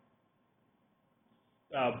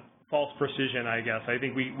false precision, I guess. I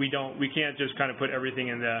think we can't just kind of put everything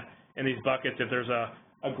in these buckets. If there's a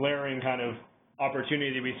glaring kind of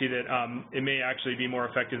opportunity, we see that it may actually be more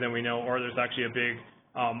effective than we know, or there's actually a big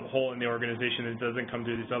hole in the organization that doesn't come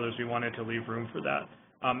through these others. We wanted to leave room for that.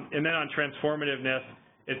 And then on transformativeness,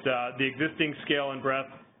 it's the existing scale and breadth.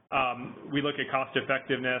 We look at cost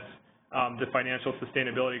effectiveness, the financial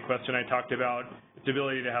sustainability question I talked about, its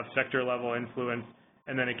ability to have sector level influence,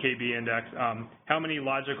 and then a KB index. How many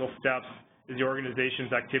logical steps is the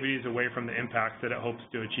organization's activities away from the impacts that it hopes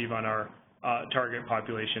to achieve on our target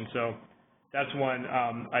population? So that's one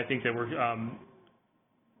I think that we're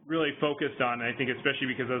really focused on. I think especially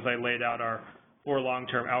because as I laid out our 4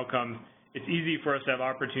 long-term outcomes, it's easy for us to have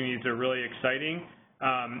opportunities that are really exciting,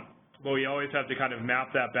 but we always have to kind of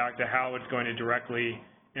map that back to how it's going to directly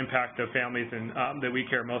impact the families and that we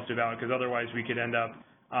care most about, because otherwise we could end up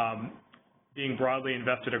being broadly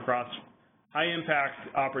invested across high impact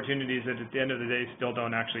opportunities that at the end of the day still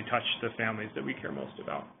don't actually touch the families that we care most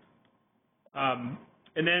about.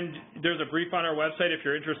 And then there's a brief on our website if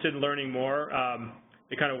you're interested in learning more.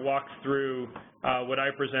 It kind of walks through what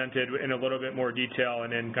I presented in a little bit more detail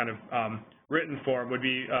and in kind of written form. Would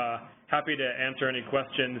be happy to answer any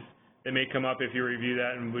questions that may come up if you review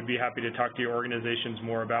that, and would be happy to talk to your organizations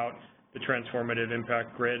more about the transformative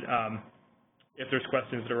impact grid if there's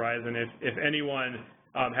questions that arise. And if anyone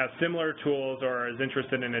has similar tools or is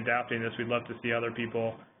interested in adapting this, we'd love to see other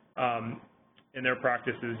people in their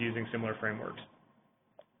practices using similar frameworks.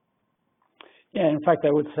 Yeah, in fact,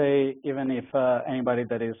 I would say even if anybody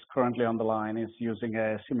that is currently on the line is using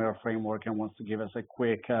a similar framework and wants to give us a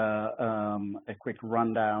quick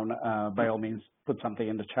rundown, by all means, put something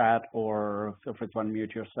in the chat or feel free to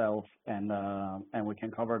unmute yourself, and we can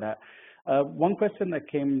cover that. One question that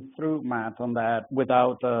came through, Matt, on that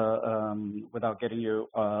without getting you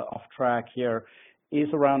off track here is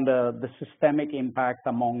around the systemic impact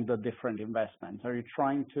among the different investments. Are you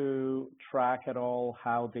trying to track at all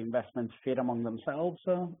how the investments fit among themselves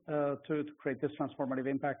to create this transformative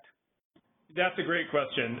impact? That's a great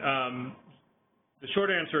question. The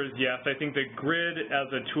short answer is yes. I think the grid as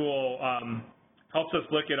a tool helps us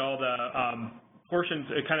look at all the portions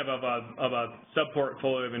kind of a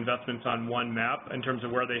sub-portfolio of investments on one map in terms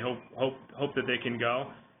of where they hope that they can go.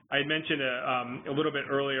 I had mentioned a little bit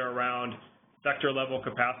earlier around sector-level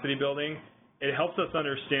capacity building. It helps us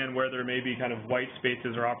understand where there may be kind of white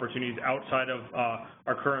spaces or opportunities outside of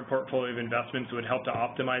our current portfolio of investments that would help to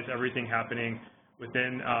optimize everything happening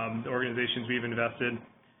within the organizations we've invested.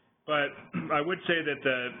 But I would say that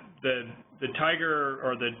the tiger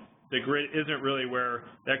or the grid isn't really where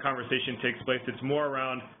that conversation takes place. It's more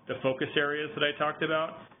around the focus areas that I talked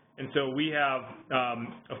about. And so we have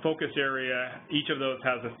a focus area. Each of those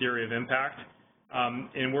has a theory of impact.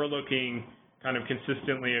 And we're looking kind of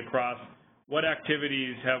consistently across what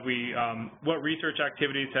activities have we, what research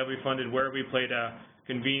activities have we funded, where have we played a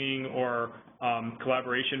convening or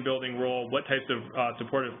collaboration building role, what types of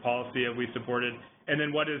supportive policy have we supported, and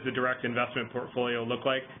then what does the direct investment portfolio look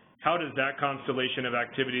like? How does that constellation of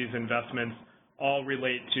activities, investments, all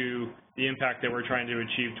relate to the impact that we're trying to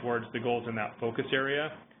achieve towards the goals in that focus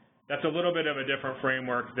area? That's a little bit of a different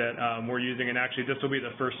framework that we're using, and actually this will be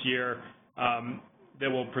the first year that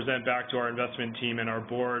we'll present back to our investment team and our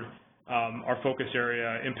board our focus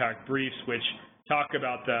area impact briefs, which talk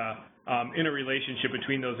about the interrelationship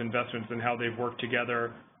between those investments and how they've worked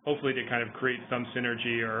together, hopefully to kind of create some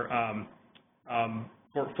synergy or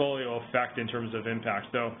portfolio effect in terms of impact.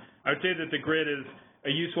 So I would say that the grid is a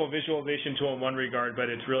useful visualization tool in one regard, but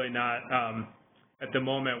it's really not at the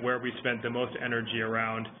moment where we spent the most energy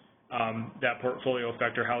around that portfolio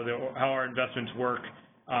effect or how our investments work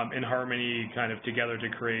in harmony kind of together to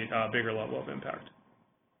create a bigger level of impact.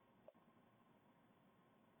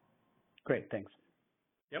 Great, thanks.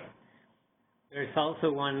 Yep. There's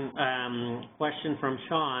also one question from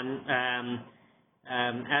Sean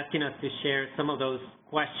asking us to share some of those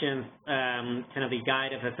questions, kind of the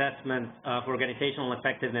guide of assessment of organizational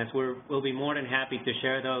effectiveness. We'll be more than happy to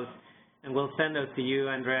share those, and we'll send those to you,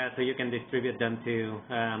 Andrea, so you can distribute them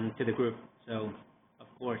to the group. So, of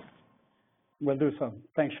course. We'll do so.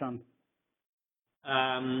 Thanks, Sean.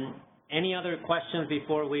 Any other questions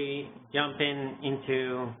before we jump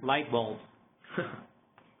into light bulbs?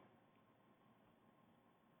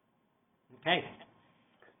 Okay.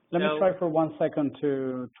 Let me try for 1 second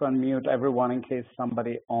to unmute everyone in case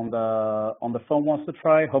somebody on the phone wants to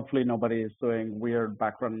try. Hopefully nobody is doing weird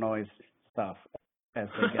background noise stuff as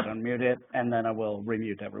they get unmuted, and then I will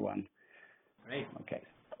remute everyone. Great. Okay.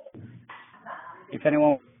 If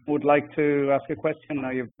anyone would like to ask a question, now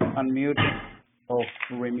you've unmuted, I'll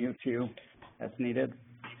remute you as needed.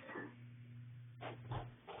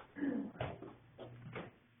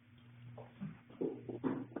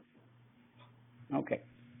 Okay.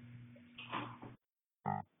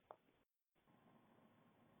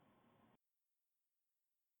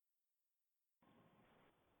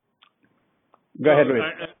 Go ahead, Luis.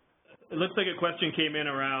 It looks like a question came in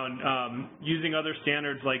around using other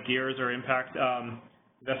standards like GEARS or impact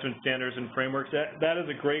investment standards and frameworks. That is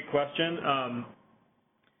a great question.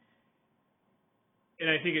 And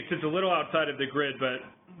I think it sits a little outside of the grid, but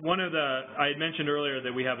I had mentioned earlier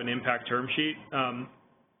that we have an impact term sheet.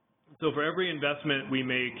 So for every investment we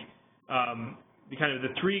make, the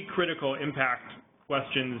three critical impact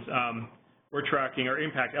questions we're tracking, or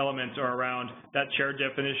impact elements, are around that shared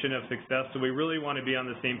definition of success. So we really want to be on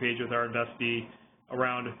the same page with our investee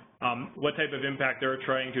around what type of impact they're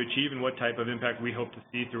trying to achieve and what type of impact we hope to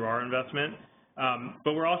see through our investment.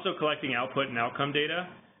 But we're also collecting output and outcome data.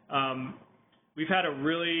 We've had a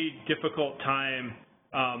really difficult time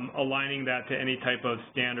aligning that to any type of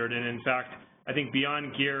standard. And in fact, I think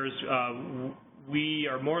beyond GEARS, we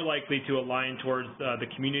are more likely to align towards the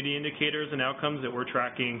community indicators and outcomes that we're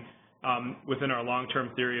tracking within our long-term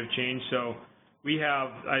theory of change. So we have,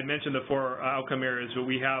 I mentioned the 4 outcome areas, but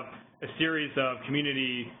we have a series of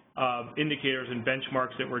community indicators and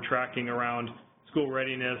benchmarks that we're tracking around school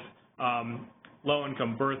readiness,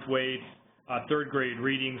 low-income birth weights, third-grade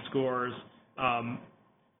reading scores,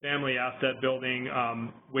 family asset building,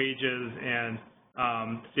 wages, and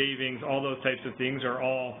savings. All those types of things are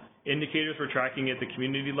all indicators we're tracking at the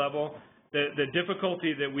community level. The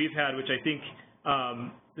difficulty that we've had, which I think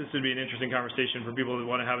this would be an interesting conversation for people who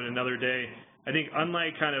want to have it another day. I think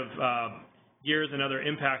unlike kind of GEARS and other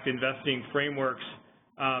impact investing frameworks,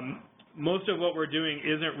 most of what we're doing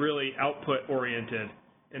isn't really output oriented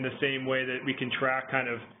in the same way that we can track kind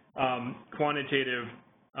of quantitative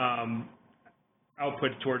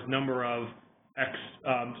output towards number of X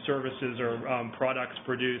services or products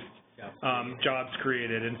produced, jobs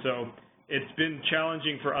created. And so it's been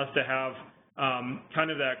challenging for us to have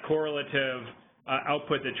kind of that correlative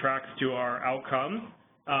output that tracks to our outcome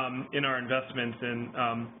in our investments.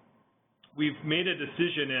 And we've made a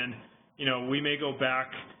decision, and we may go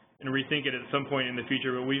back and rethink it at some point in the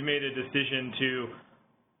future, but we've made a decision to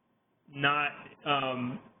not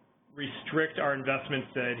restrict our investments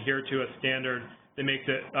to adhere to a standard that makes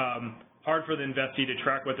it hard for the investee to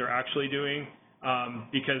track what they're actually doing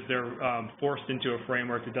because they're forced into a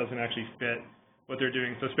framework that doesn't actually fit what they're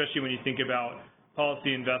doing. So especially when you think about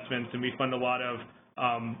policy investments, and we fund a lot of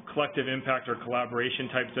collective impact or collaboration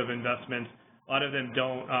types of investments, a lot of them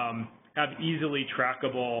don't have easily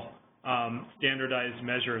trackable standardized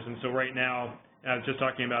measures. And so right now, I was just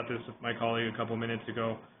talking about this with my colleague a couple minutes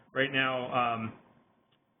ago, right now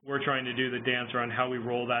we're trying to do the dance around how we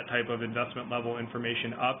roll that type of investment level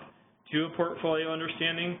information up to a portfolio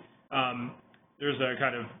understanding. There's a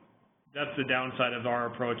kind of, that's the downside of our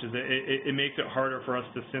approach, is it makes it harder for us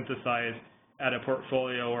to synthesize at a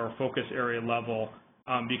portfolio or focus area level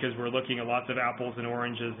because we're looking at lots of apples and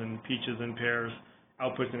oranges and peaches and pears,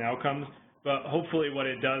 outputs and outcomes. But hopefully what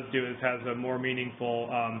it does do is has a more meaningful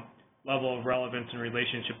level of relevance and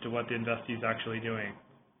relationship to what the investee is actually doing.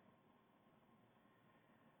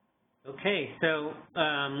 Okay, so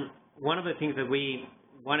one of the things that we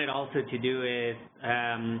wanted also to do is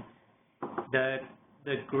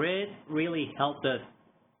the grid really helped us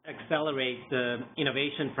accelerate the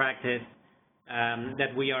innovation practice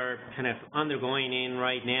that we are kind of undergoing in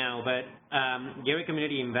right now. But Gary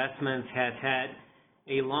Community Investments has had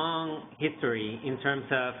a long history in terms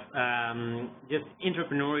of just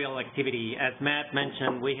entrepreneurial activity. As Matt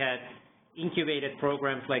mentioned, we had incubated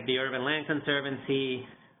programs like the Urban Land Conservancy,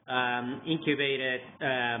 incubated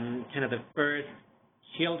kind of the first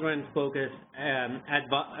children-focused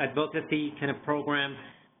advocacy kind of program,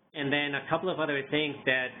 and then a couple of other things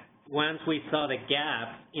that once we saw the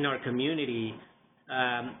gap in our community,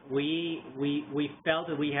 we felt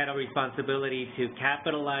that we had a responsibility to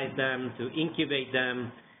capitalize them, to incubate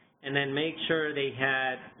them, and then make sure they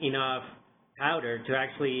had enough powder to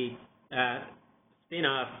actually spin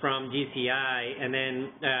off from GCI and then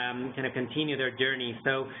kind of continue their journey.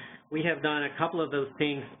 So we have done a couple of those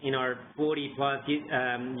things in our 40-plus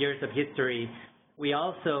years of history. We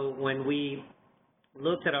also, when we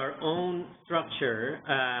looked at our own structure,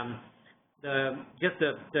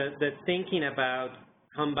 the thinking about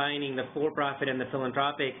combining the for-profit and the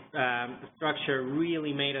philanthropic structure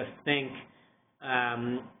really made us think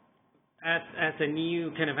as a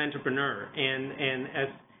new kind of entrepreneur, and as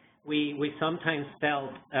we sometimes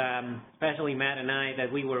felt, especially Matt and I, that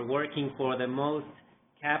we were working for the most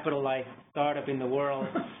capitalized startup in the world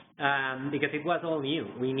because it was all new.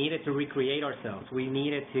 We needed to recreate ourselves. We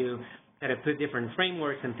needed to kind of put different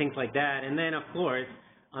frameworks and things like that. And then, of course,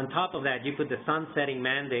 on top of that, you put the sunsetting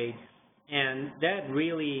mandate, and that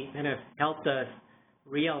really kind of helped us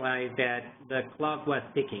realize that the clock was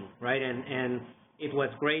ticking, right? And it was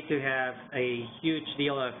great to have a huge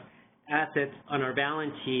deal of assets on our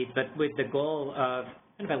balance sheet, but with the goal of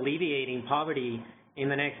kind of alleviating poverty in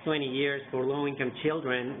the next 20 years for low-income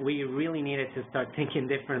children, we really needed to start thinking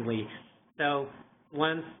differently. So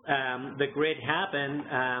once the grid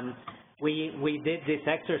happened, we did this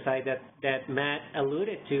exercise that Matt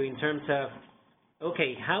alluded to in terms of,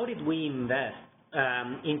 okay, how did we invest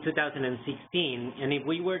in 2016? And if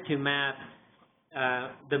we were to map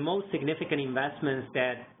the most significant investments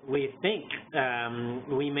that we think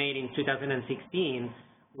we made in 2016,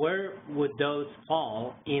 where would those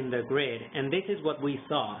fall in the grid? And this is what we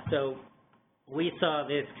saw. So we saw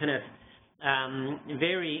this kind of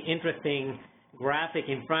very interesting graphic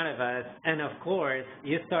in front of us, and of course,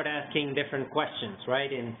 you start asking different questions,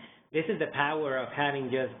 right? And this is the power of having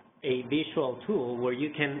just a visual tool where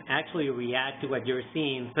you can actually react to what you're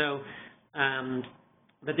seeing. So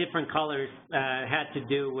the different colors had to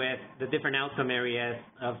do with the different outcome areas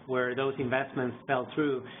of where those investments fell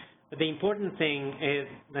through. But the important thing is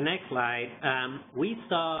the next slide. We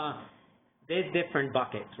saw these different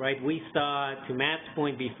buckets, right? We saw, to Matt's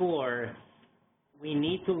point before, we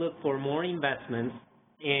need to look for more investments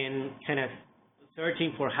in kind of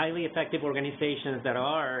searching for highly effective organizations that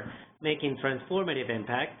are making transformative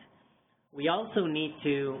impact. We also need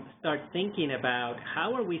to start thinking about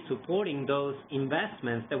how are we supporting those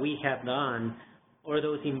investments that we have done, or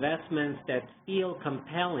those investments that feel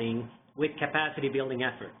compelling with capacity building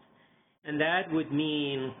efforts. And that would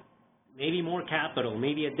mean maybe more capital,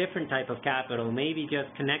 maybe a different type of capital, maybe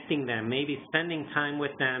just connecting them, maybe spending time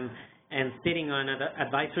with them and sitting on an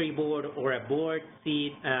advisory board or a board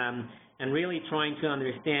seat and really trying to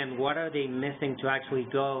understand what are they missing to actually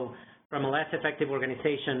go from a less effective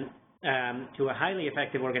organization to a highly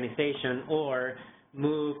effective organization, or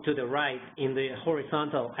move to the right in the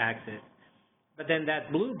horizontal axis. But then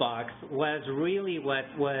that blue box was really what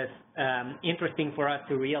was interesting for us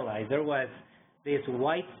to realize. There was this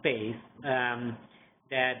white space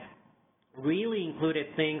that really included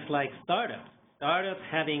things like startups. Startups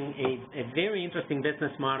having a very interesting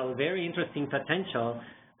business model, very interesting potential,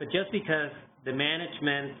 but just because the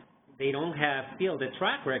management, they don't feel the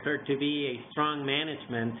track record to be a strong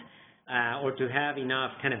management or to have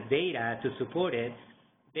enough kind of data to support it,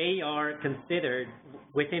 they are considered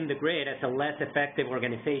within the grid as a less effective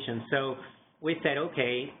organization. So we said,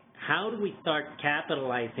 okay, how do we start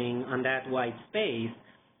capitalizing on that white space,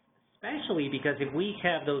 especially because if we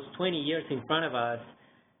have those 20 years in front of us,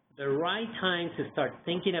 the right time to start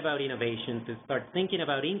thinking about innovation, to start thinking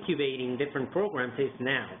about incubating different programs is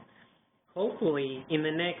now. Hopefully, in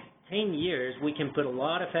the next 10 years, we can put a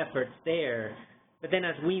lot of efforts there. But then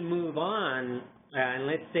as we move on, and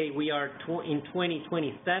let's say we are in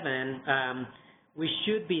 2027, we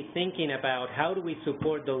should be thinking about how do we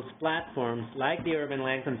support those platforms like the Urban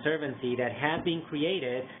Land Conservancy that have been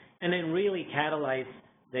created, and then really catalyze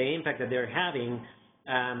the impact that they're having,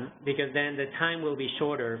 because then the time will be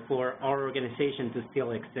shorter for our organization to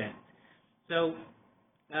still exist. So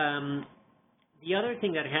the other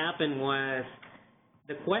thing that happened was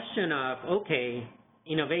the question of, okay,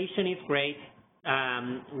 innovation is great.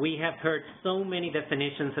 We have heard so many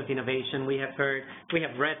definitions of innovation. We have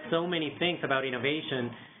read so many things about innovation,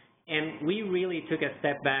 and we really took a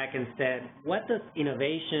step back and said, what does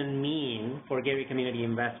innovation mean for Gary Community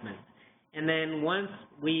Investments? And then once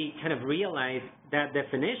we kind of realized that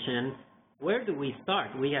definition, where do we start?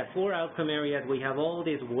 We have 4 outcome areas. We have all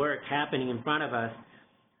this work happening in front of us.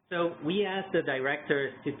 So we asked the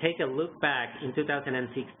directors to take a look back in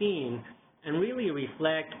 2016 and really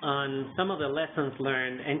reflect on some of the lessons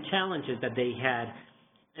learned and challenges that they had.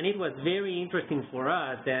 And it was very interesting for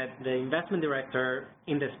us that the investment director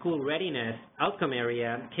in the school readiness outcome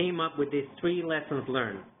area came up with these 3 lessons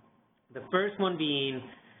learned. The first one being,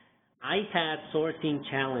 I had sourcing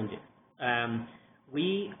challenges.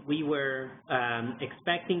 We were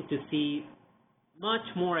expecting to see much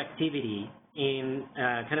more activity in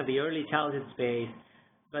kind of the early childhood space,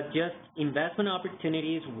 but just investment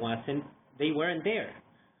opportunities weren't there.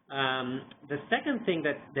 The second thing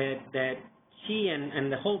that she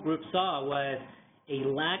and the whole group saw was a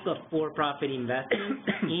lack of for-profit investment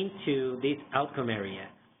into this outcome area.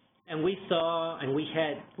 And we saw, and we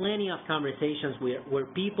had plenty of conversations where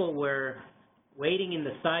people were waiting in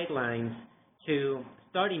the sidelines to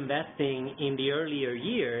start investing in the earlier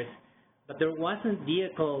years, but there wasn't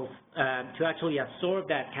vehicles to actually absorb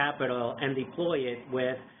that capital and deploy it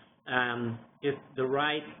with just the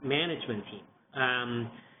right management team.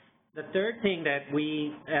 The third thing that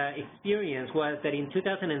we experienced was that in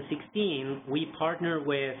 2016, we partnered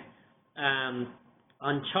with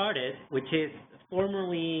Uncharted, which is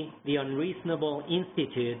formerly the Unreasonable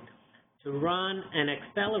Institute, to run an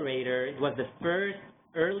accelerator. It was the first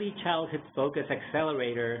early childhood focused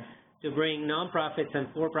accelerator to bring nonprofits and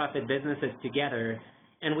for-profit businesses together.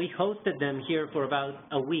 And we hosted them here for about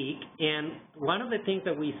a week. And one of the things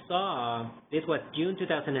that we saw, this was June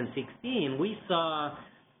 2016, we saw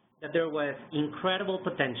that there was incredible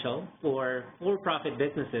potential for for-profit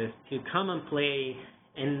businesses to come and play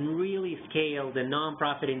and really scale the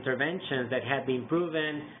nonprofit interventions that had been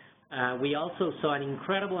proven. We also saw an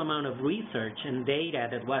incredible amount of research and data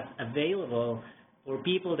that was available for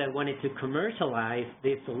people that wanted to commercialize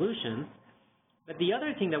these solutions. But the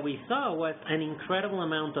other thing that we saw was an incredible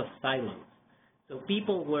amount of silos. So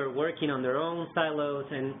people were working on their own silos,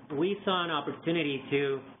 and we saw an opportunity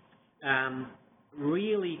to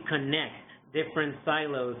really connect different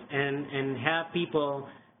silos and have people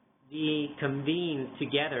be convened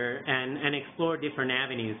together and explore different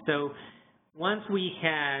avenues. So once we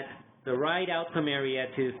had the right outcome area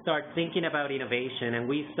to start thinking about innovation, and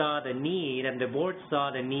we saw the need, and the board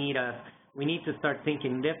saw the need of, we need to start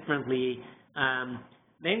thinking differently,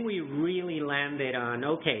 then we really landed on,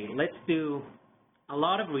 okay, let's do a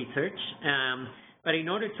lot of research, but in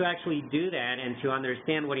order to actually do that and to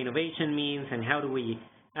understand what innovation means and how do we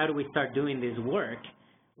start doing this work,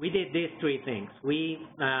 we did these 3 things. We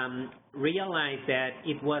realized that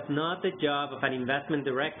it was not the job of an investment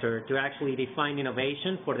director to actually define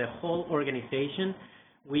innovation for the whole organization.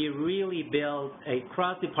 We really built a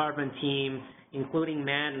cross-department team, including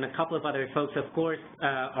Matt and a couple of other folks. Of course,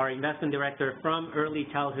 our investment director from early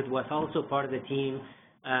childhood was also part of the team,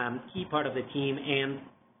 key part of the team, and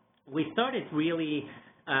we started really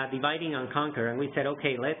dividing and conquer, and we said,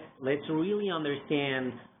 okay, let's really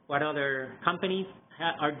understand what other companies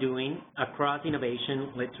are doing across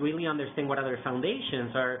innovation. Let's really understand what other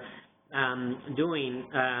foundations are doing.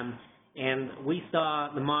 And we saw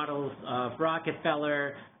the models of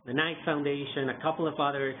Rockefeller, the Knight Foundation, a couple of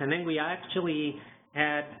others, and then we actually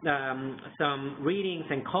had some readings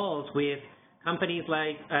and calls with companies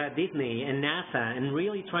like Disney and NASA, and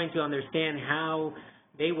really trying to understand how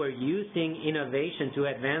they were using innovation to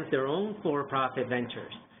advance their own for-profit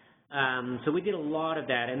ventures. So we did a lot of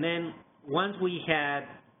that. And then once we had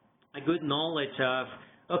a good knowledge of,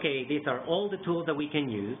 okay, these are all the tools that we can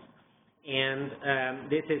use, and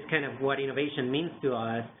this is kind of what innovation means to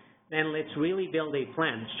us, then let's really build a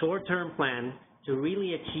plan, short-term plan, to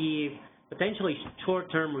really achieve potentially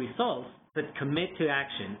short-term results, but commit to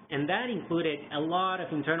action. And that included a lot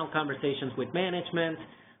of internal conversations with management,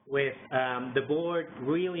 with the board,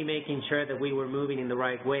 really making sure that we were moving in the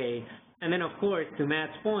right way. And then, of course, to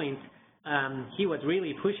Matt's point, he was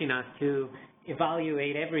really pushing us to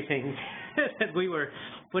evaluate everything that we were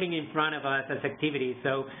putting in front of us as activities.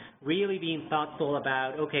 So really being thoughtful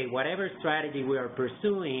about, okay, whatever strategy we are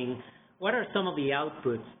pursuing, what are some of the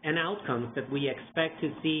outputs and outcomes that we expect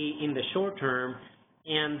to see in the short term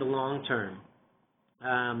and the long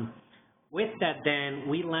term? With that, then,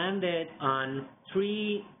 we landed on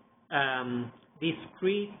 3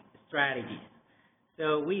 discrete strategies.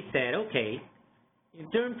 So we said, okay, in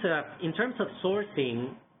terms of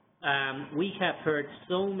sourcing, we have heard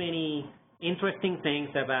so many interesting things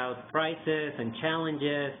about prices and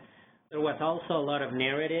challenges. There was also a lot of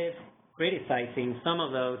narrative criticizing some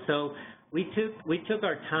of those. So we took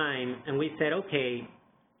our time and we said, okay,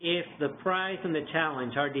 if the price and the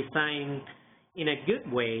challenge are designed in a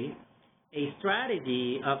good way, a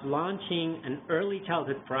strategy of launching an early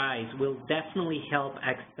childhood prize will definitely help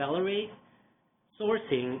accelerate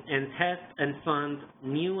sourcing and test and fund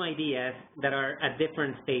new ideas that are at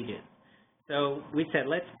different stages. So we said,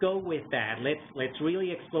 let's go with that. Let's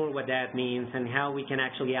really explore what that means and how we can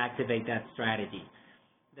actually activate that strategy.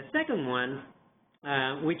 The second one,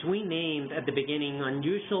 which we named at the beginning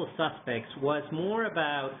Unusual Suspects, was more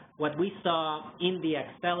about what we saw in the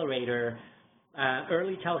accelerator,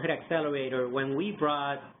 early childhood accelerator, when we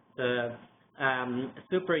brought the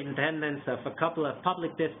superintendents of a couple of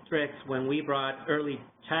public districts, when we brought early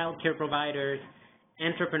child care providers,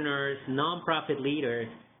 entrepreneurs, nonprofit leaders,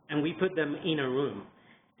 and we put them in a room.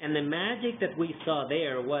 And the magic that we saw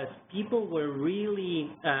there was people were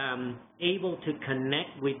really able to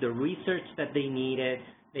connect with the research that they needed.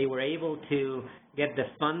 They were able to get the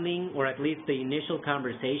funding, or at least the initial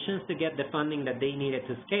conversations to get the funding that they needed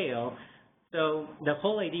to scale. So the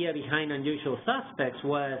whole idea behind Unusual Suspects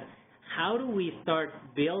was, how do we start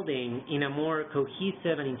building in a more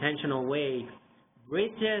cohesive and intentional way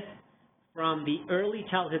bridges from the early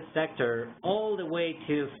childhood sector all the way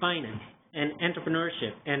to finance and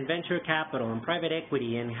entrepreneurship and venture capital and private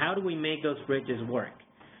equity, and how do we make those bridges work?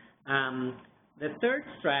 The third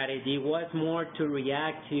strategy was more to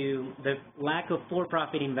react to the lack of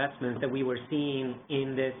for-profit investments that we were seeing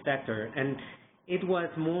in this sector. And it was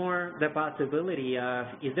more the possibility of,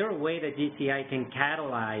 is there a way that GCI can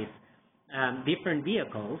catalyze different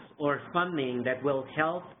vehicles or funding that will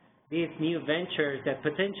help these new ventures that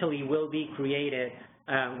potentially will be created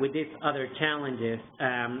with these other challenges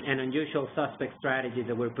and unusual suspect strategies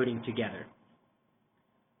that we're putting together.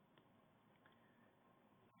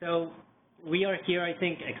 So we are here, I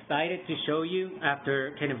think, excited to show you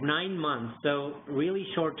after kind of 9 months, so really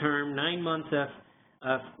short term, 9 months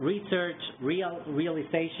of research,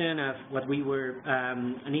 realization of what we were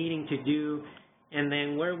needing to do, and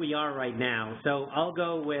then where we are right now. So I'll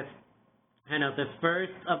go with kind of the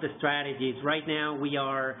first of the strategies. Right now we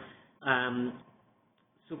are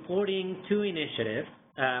supporting 2 initiatives.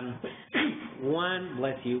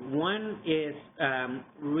 One is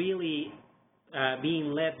really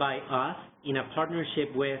being led by us in a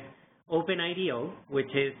partnership with OpenIDEO, which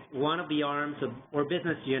is one of the arms of, or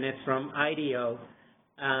business units from IDEO.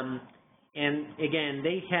 And again,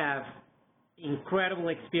 they have incredible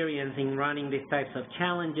experience in running these types of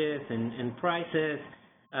challenges and prizes.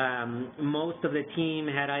 Most of the team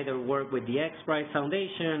had either worked with the X Prize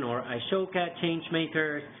Foundation or Ashoka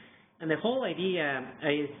Changemakers, and the whole idea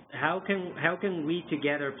is how can we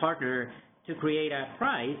together partner to create a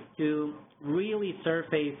prize to really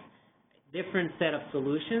surface different set of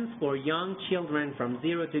solutions for young children from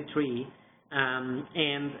 0 to 3,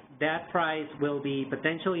 and that prize will be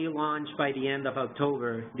potentially launched by the end of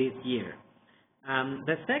October this year.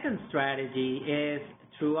 The second strategy is,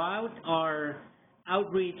 throughout our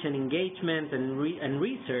outreach and engagement and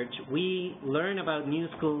research, we learn about New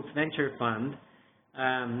Schools Venture Fund,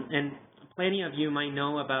 and plenty of you might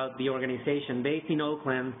know about the organization based in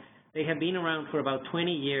Oakland. They have been around for about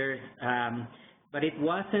 20 years, but it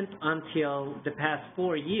wasn't until the past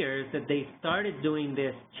 4 years that they started doing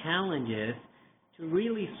these challenges to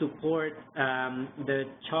really support the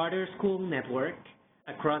charter school network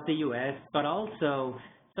across the U.S., but also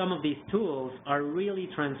some of these tools are really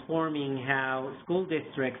transforming how school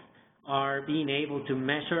districts are being able to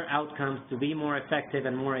measure outcomes to be more effective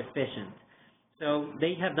and more efficient. So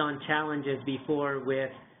they have done challenges before with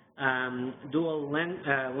dual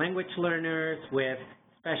language learners, with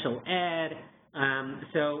special ed.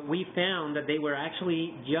 So we found that they were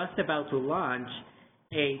actually just about to launch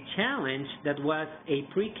a challenge that was a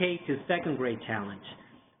pre-K to 2nd grade challenge.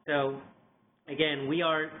 So again, we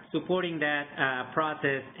are supporting that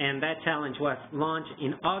process, and that challenge was launched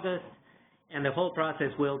in August, and the whole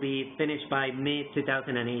process will be finished by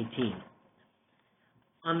mid-2018.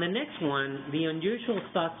 On the next one, the Unusual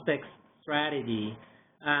Suspects strategy,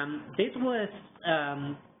 this was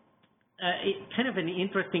kind of an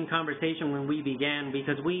interesting conversation when we began,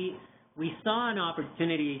 because we saw an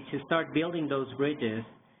opportunity to start building those bridges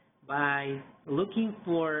by looking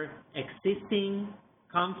for existing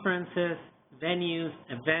conferences, venues,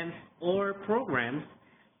 events, or programs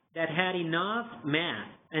that had enough mass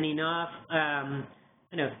and enough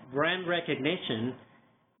kind of brand recognition,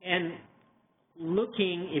 and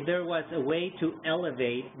looking if there was a way to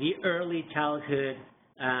elevate the early childhood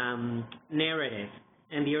narrative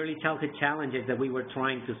and the early childhood challenges that we were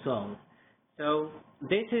trying to solve. So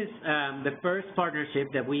this is the first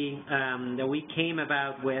partnership that we came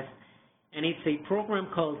about with, and it's a program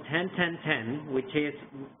called 10-10-10, which is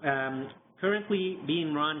currently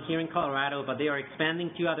being run here in Colorado, but they are expanding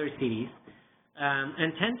to other cities.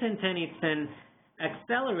 And 10-10-10, it's an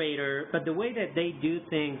accelerator, but the way that they do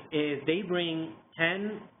things is they bring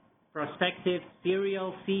 10 prospective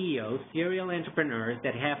serial CEOs, serial entrepreneurs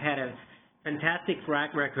that have had a fantastic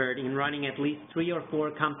track record in running at least 3 or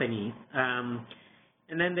 4 companies.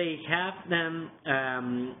 And then they have them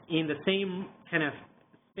in the same kind of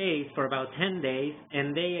space for about 10 days,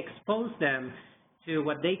 and they expose them to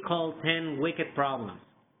what they call 10 wicked problems.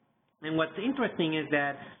 And what's interesting is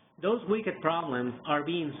that those wicked problems are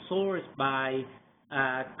being sourced by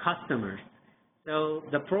customers. So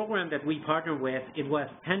the program that we partnered with, it was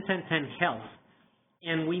 10-10-10 Health,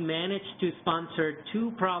 and we managed to sponsor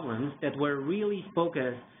 2 problems that were really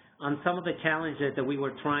focused on some of the challenges that we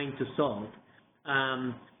were trying to solve.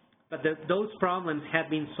 But those problems had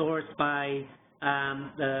been sourced by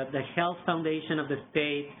the Health Foundation of the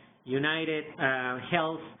state, United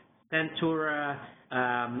Health, Centura,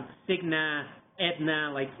 Cigna,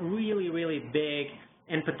 Aetna, like really, really big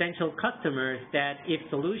and potential customers that if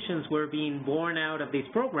solutions were being born out of this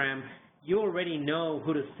program, you already know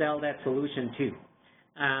who to sell that solution to.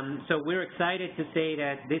 So we're excited to say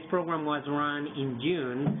that this program was run in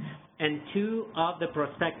June, and 2 of the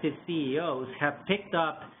prospective CEOs have picked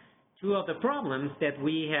up 2 of the problems that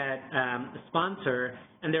we had sponsored,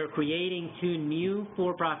 and they're creating 2 new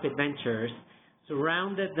for-profit ventures,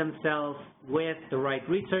 surrounded themselves with the right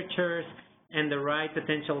researchers and the right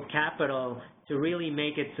potential capital to really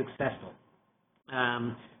make it successful.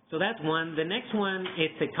 So that's one. The next one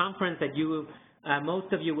is a conference that you,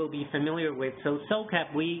 most of you will be familiar with. So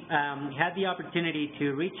SOCAP, we had the opportunity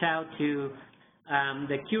to reach out to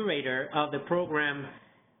the curator of the program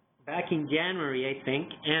back in January, I think,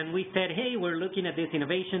 and we said, hey, we're looking at this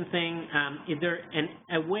innovation thing. Is there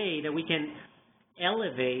a way that we can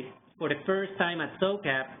elevate, for the first time at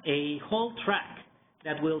SOCAP, a whole track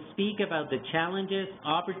that will speak about the challenges,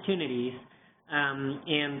 opportunities,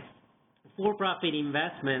 and for-profit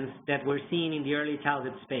investments that we're seeing in the early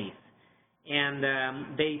childhood space? And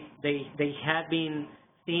they had been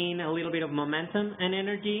seeing a little bit of momentum and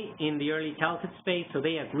energy in the early childhood space, so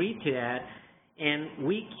they agreed to that. And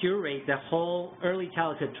we curate the whole early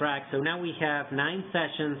childhood track. So now we have 9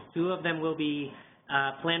 sessions. 2 of them will be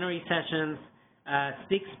plenary sessions,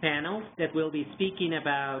 6 panels that will be speaking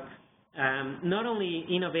about not only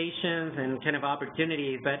innovations and kind of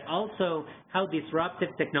opportunities, but also how disruptive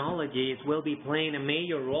technologies will be playing a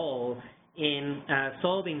major role in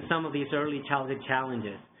solving some of these early childhood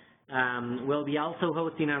challenges. We'll be also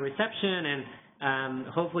hosting a reception, and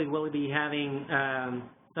hopefully we'll be having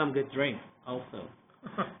some good drinks also.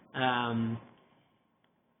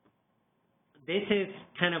 This is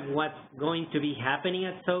kind of what's going to be happening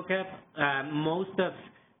at SOCAP. Most of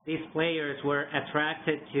these players were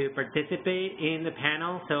attracted to participate in the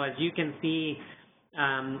panel. So as you can see,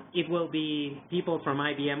 it will be people from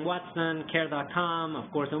IBM Watson, Care.com,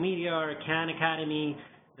 of course, Ometeor, Khan Academy,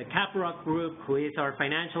 the Caprock Group, who is our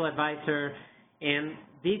financial advisor, and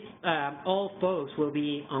these all folks will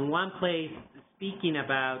be on one place speaking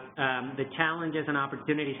about the challenges and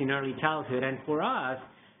opportunities in early childhood. And for us,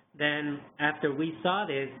 then after we saw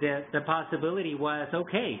this, the possibility was,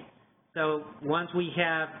 okay, so once we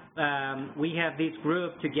have this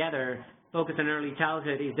group together focused on early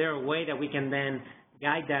childhood, is there a way that we can then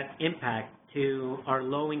guide that impact to our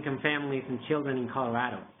low-income families and children in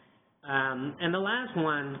Colorado? And the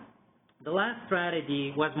last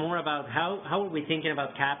strategy was more about how are we thinking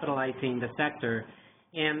about capitalizing the sector.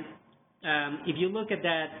 And if you look at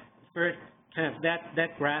that first kind of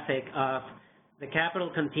that graphic of the capital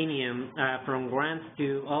continuum from grants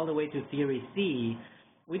to all the way to Series C,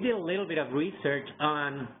 we did a little bit of research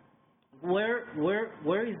on where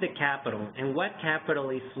is the capital and what capital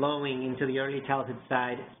is flowing into the early childhood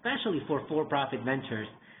side, especially for-profit ventures.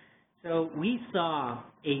 So we saw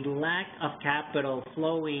a lack of capital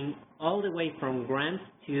flowing all the way from grants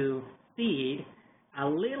to seed, a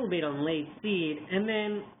little bit on late seed, and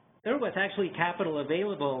then there was actually capital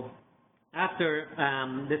available after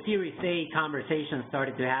the Series A conversation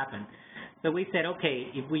started to happen. So we said, okay,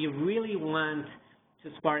 if we really want to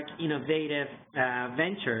spark innovative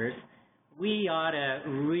ventures, we ought to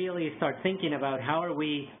really start thinking about how are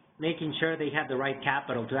we making sure they have the right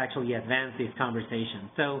capital to actually advance these conversations.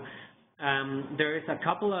 So there's a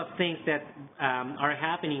couple of things that are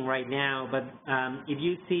happening right now, but if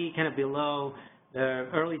you see kind of below the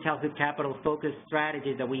early childhood capital focused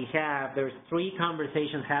strategy that we have, there's 3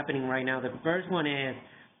 conversations happening right now. The first one is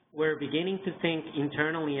we're beginning to think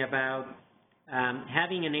internally about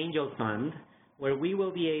having an angel fund where we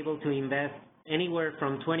will be able to invest anywhere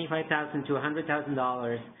from $25,000 to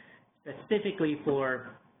 $100,000 specifically for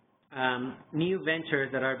new ventures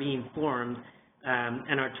that are being formed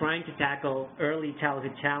and are trying to tackle early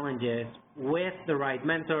childhood challenges with the right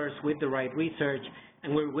mentors, with the right research,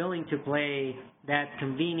 and we're willing to play that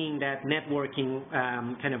convening, that networking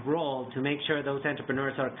kind of role to make sure those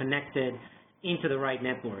entrepreneurs are connected into the right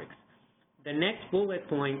networks. The next bullet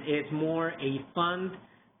point is more a fund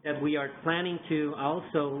that we are planning to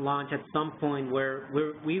also launch at some point where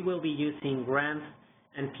we will be using grants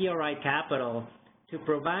and PRI capital to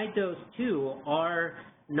provide those to our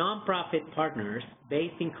nonprofit partners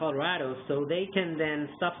based in Colorado so they can then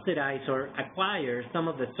subsidize or acquire some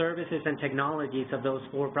of the services and technologies of those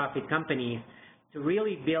for-profit companies to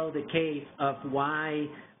really build a case of why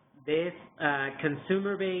this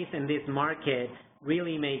consumer base and this market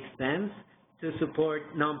really makes sense to support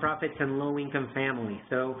nonprofits and low-income families.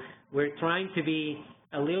 So we're trying to be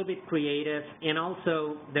a little bit creative, and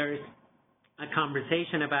also there's a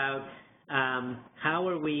conversation about how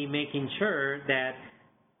are we making sure that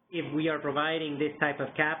if we are providing this type of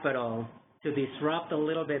capital to disrupt a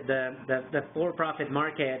little bit the for-profit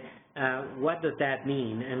market, what does that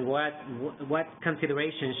mean, and what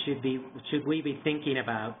considerations should we be thinking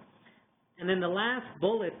about? And then the last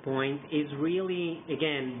bullet point is really,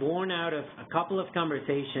 again, born out of a couple of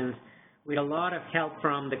conversations with a lot of help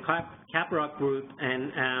from the Caprock Group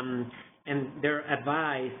and their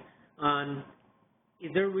advice on, is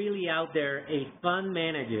there really out there a fund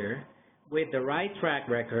manager with the right track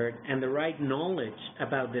record and the right knowledge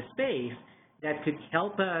about the space that could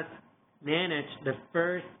help us manage the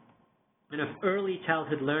first kind of early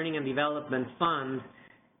childhood learning and development fund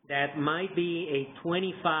that might be a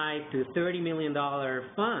 $25 to $30 million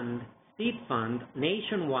fund, seed fund,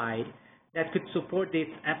 nationwide, that could support these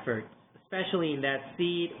efforts, especially in that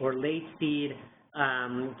seed or late seed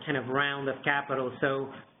kind of round of capital. So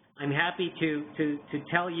I'm happy to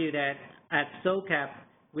tell you that at SOCAP,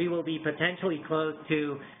 we will be potentially close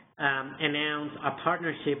to announce a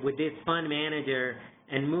partnership with this fund manager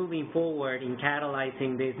and moving forward in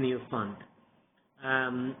catalyzing this new fund.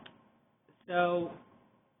 So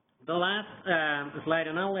the last slide,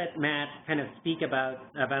 and I'll let Matt kind of speak about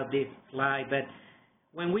this slide, but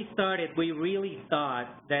when we started, we really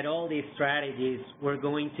thought that all these strategies were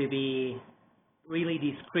going to be really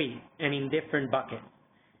discrete and in different buckets.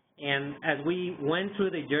 And as we went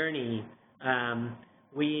through the journey,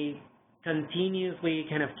 we continuously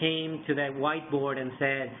kind of came to that whiteboard and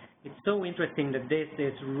said, it's so interesting that this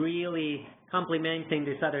is really complementing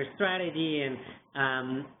this other strategy,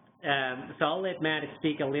 and so I'll let Matt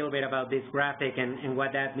speak a little bit about this graphic and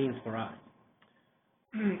what that means for us.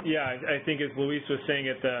 Yeah, I think as Luis was saying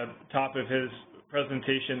at the top of his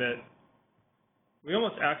presentation, that we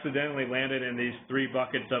almost accidentally landed in these three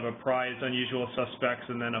buckets of a prize, unusual suspects,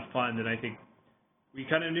 and then a fund, and I think we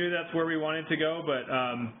kind of knew that's where we wanted to go, but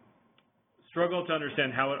struggled to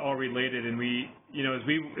understand how it all related, and we've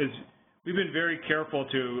been very careful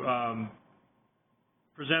to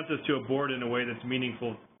present this to a board in a way that's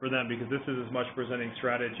meaningful for them, because this is as much presenting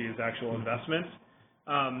strategy as actual investments.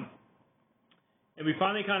 And we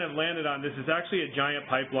finally kind of landed on, this is actually a giant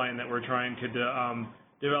pipeline that we're trying to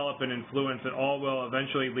develop and influence that all will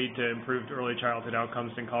eventually lead to improved early childhood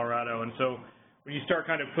outcomes in Colorado. And so when you start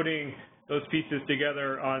kind of putting those pieces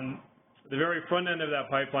together on the very front end of that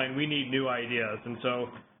pipeline, we need new ideas. And so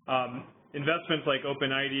investments like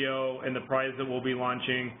OpenIDEO and the prize that we'll be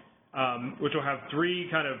launching, which will have three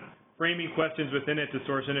kind of framing questions within it to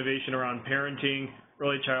source innovation around parenting,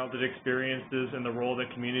 early childhood experiences, and the role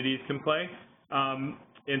that communities can play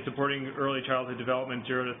in supporting early childhood development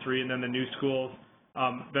 0 to 3, and then the new schools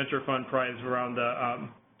venture fund prize around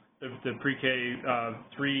the pre-K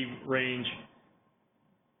 3 range.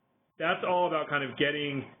 That's all about kind of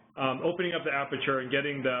getting, opening up the aperture and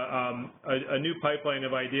getting a new pipeline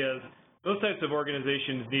of ideas. Those types of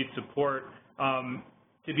organizations need support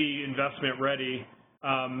to be investment ready.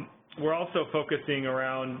 We're also focusing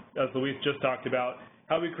around, as Luis just talked about,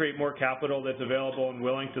 how we create more capital that's available and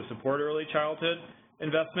willing to support early childhood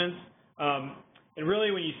investments. And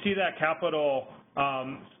really, when you see that capital,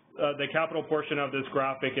 the capital portion of this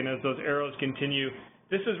graphic, and as those arrows continue,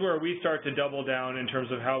 this is where we start to double down in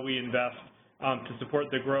terms of how we invest to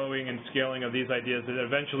support the growing and scaling of these ideas that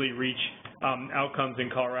eventually reach outcomes in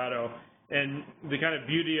Colorado. And the kind of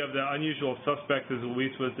beauty of the unusual suspects, as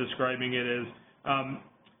Luis was describing it, is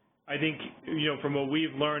I think, from what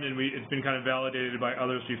we've learned, and it's been kind of validated by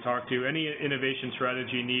others we've talked to, any innovation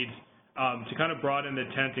strategy needs to kind of broaden the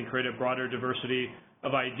tent and create a broader diversity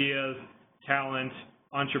of ideas, talent,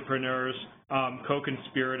 entrepreneurs,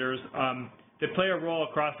 co-conspirators that play a role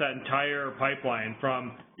across that entire pipeline,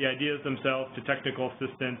 from the ideas themselves to technical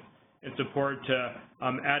assistance and support to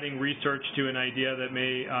adding research to an idea that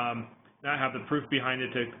may not have the proof behind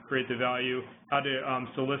it to create the value, how to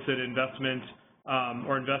solicit investment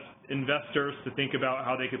or investors to think about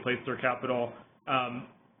how they could place their capital. And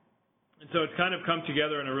so it's kind of come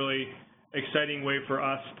together in a really exciting way for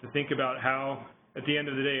us to think about how, at the end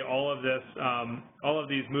of the day, all of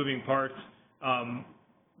these moving parts,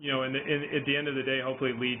 you know, at the end of the day,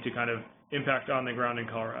 hopefully lead to kind of impact on the ground in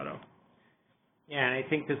Colorado. Yeah, and I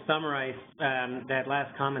think to summarize that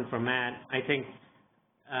last comment from Matt, I think,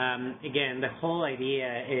 again, the whole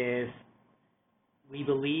idea is we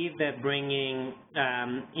believe that bringing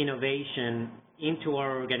innovation into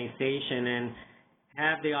our organization and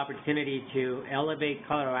have the opportunity to elevate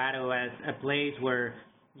Colorado as a place where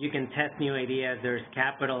you can test new ideas, there's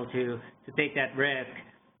capital to take that risk,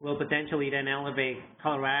 will potentially then elevate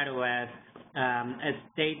Colorado as a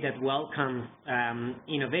state that welcomes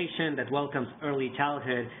innovation, that welcomes early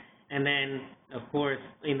childhood, and then, of course,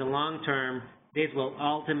 in the long term, this will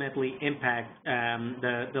ultimately impact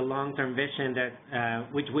the long-term vision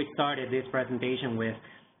that which we started this presentation with.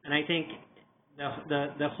 And I think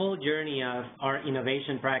the whole journey of our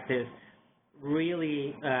innovation practice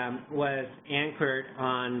really was anchored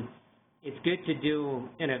on it's good to do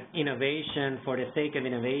innovation for the sake of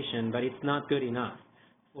innovation, but it's not good enough.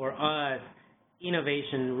 For us,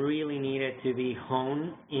 innovation really needed to be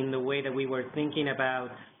honed in the way that we were thinking about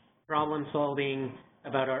problem solving,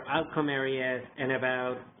 about our outcome areas, and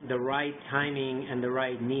about the right timing and the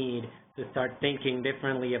right need to start thinking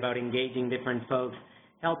differently about engaging different folks,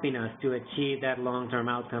 helping us to achieve that long-term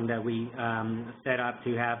outcome that we set up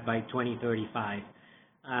to have by 2035.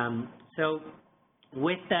 So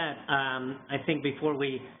with that, I think before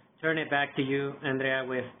we turn it back to you, Andrea,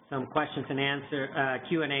 with some questions and answer,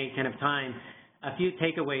 Q&A kind of time, a few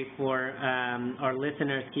takeaways for our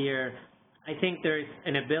listeners here. I think there's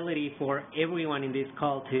an ability for everyone in this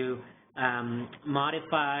call to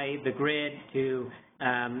modify the grid, to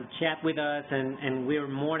chat with us, and we're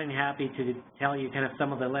more than happy to tell you kind of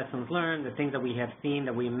some of the lessons learned, the things that we have seen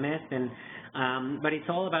that we missed, and but it's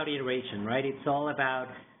all about iteration, right? It's all about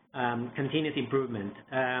continuous improvement.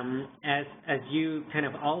 As you kind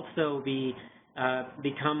of also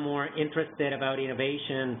become more interested about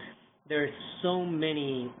innovation, there's so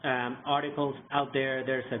many articles out there.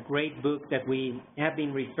 There's a great book that we have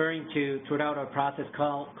been referring to throughout our process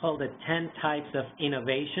called The 10 Types of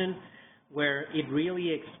Innovation, where it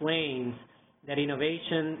really explains that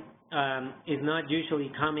innovation is not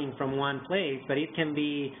usually coming from one place, but it can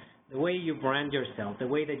be the way you brand yourself, the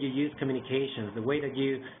way that you use communications, the way that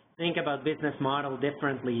you think about business model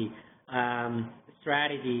differently,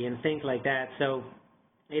 strategy, and things like that. So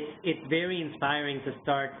it's very inspiring to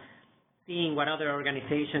start seeing what other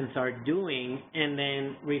organizations are doing and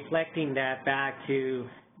then reflecting that back to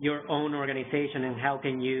your own organization and how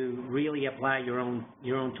can you really apply your own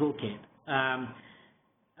toolkit.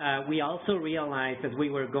 We also realized as we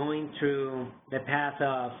were going through the path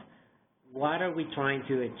of what are we trying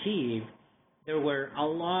to achieve, there were a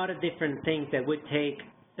lot of different things that would take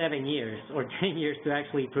 7 years or 10 years to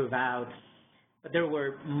actually prove out, but there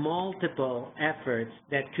were multiple efforts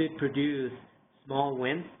that could produce small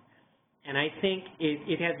wins. And I think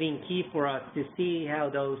it has been key for us to see how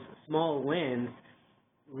those small wins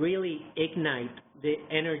really ignite the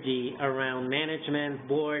energy around management,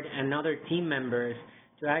 board, and other team members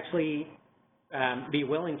to actually be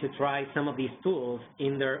willing to try some of these tools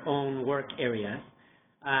in their own work areas.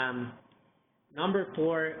 Number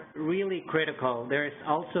 4, really critical, there's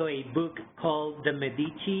also a book called The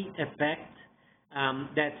Medici Effect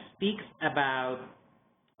that speaks about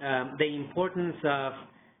the importance of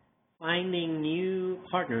finding new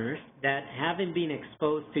partners that haven't been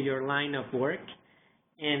exposed to your line of work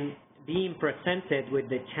and being presented with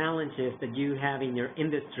the challenges that you have in your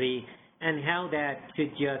industry and how that could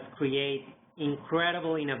just create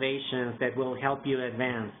incredible innovations that will help you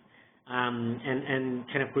advance and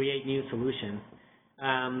kind of create new solutions.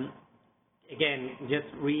 Again, just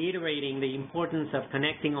reiterating the importance of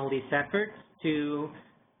connecting all these efforts to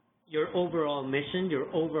your overall mission, your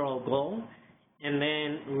overall goal, and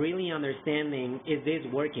then really understanding, is this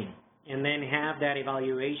working? And then have that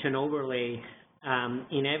evaluation overlay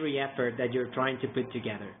in every effort that you're trying to put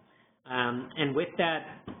together. And with that,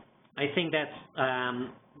 I think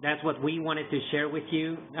that's what we wanted to share with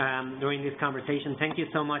you during this conversation. Thank you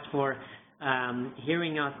so much for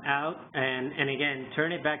hearing us out. And again,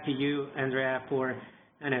 turn it back to you, Andrea, for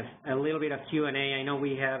kind of a little bit of Q&A. I know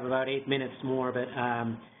we have about 8 minutes more, but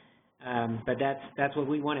that's what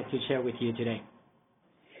we wanted to share with you today.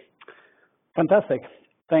 Fantastic.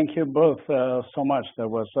 Thank you both so much. That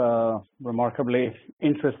was remarkably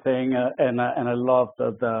interesting, and I love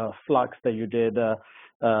the flux that you did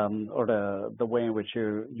or the way in which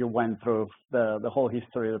you went through the whole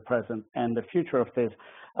history, the present, and the future of this.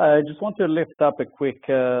 I just want to lift up a quick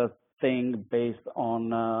thing based on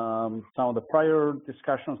some of the prior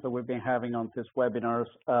discussions that we've been having on these webinars,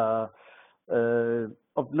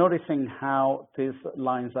 of noticing how this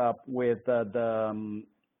lines up with the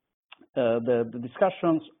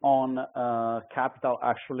discussions on capital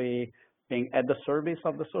actually being at the service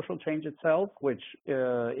of the social change itself, which,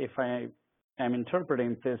 if I am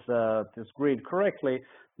interpreting this grid correctly,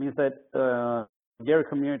 means that Gary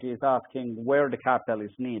community is asking where the capital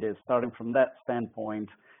is needed, starting from that standpoint,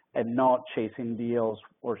 and not chasing deals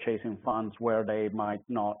or chasing funds where they might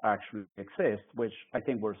not actually exist, which I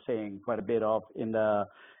think we're seeing quite a bit of in the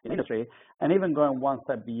industry. And even going one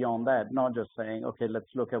step beyond that, not just saying, okay,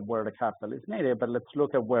 let's look at where the capital is needed, but let's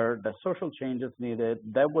look at where the social change is needed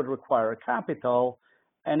that would require capital.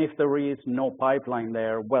 And if there is no pipeline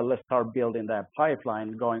there, well, let's start building that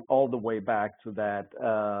pipeline, going all the way back to that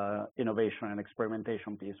innovation and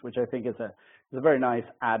experimentation piece, which I think is a very nice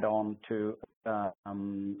add-on to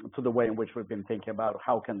the way in which we've been thinking about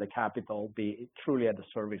how can the capital be truly at the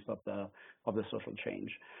service of the social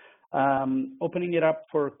change. Opening it up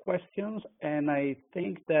for questions, and I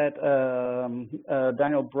think that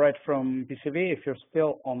Daniel Brett from PCV, if you're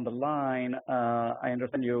still on the line, I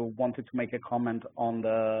understand you wanted to make a comment on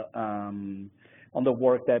the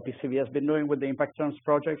work that PCV has been doing with the Impact Terms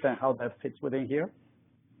project and how that fits within here.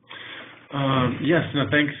 Yes, no,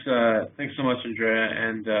 thanks so much, Andrea,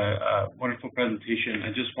 and wonderful presentation. I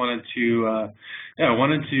just wanted to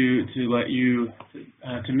let you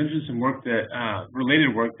to mention some work that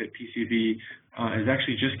related work that PCV is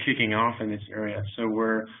actually just kicking off in this area. So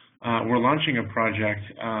we're launching a project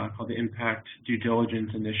called the Impact Due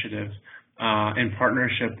Diligence Initiative in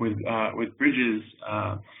partnership with Bridges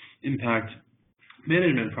Impact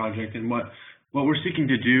Management Project, and what we're seeking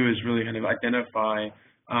to do is really kind of identify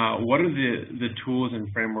what are the tools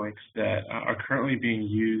and frameworks that are currently being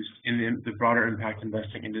used in the broader impact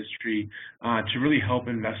investing industry to really help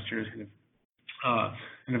investors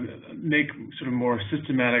kind of make sort of more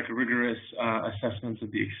systematic, rigorous assessments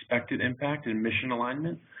of the expected impact and mission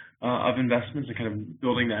alignment of investments, and kind of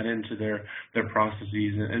building that into their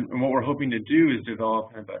processes. And what we're hoping to do is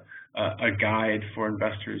develop kind of a guide for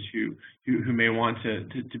investors who may want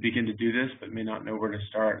to begin to do this but may not know where to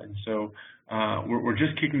start. And so we're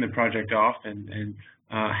just kicking the project off, and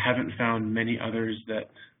haven't found many others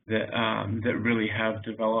that really have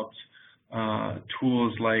developed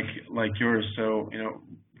tools like yours. So, you know,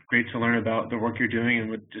 great to learn about the work you're doing, and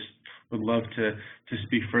would love to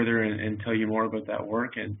speak further and tell you more about that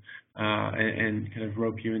work, and kind of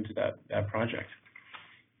rope you into that project.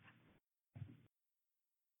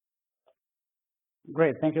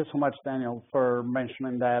 Great. Thank you so much, Daniel, for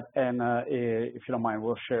mentioning that. And if you don't mind,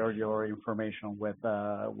 we'll share your information with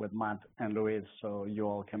Matt and Luis, so you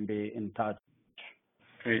all can be in touch.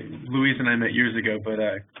 Great. Luis and I met years ago, but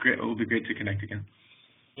great. It will be great to connect again.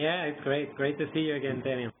 Yeah, it's great. Great to see you again,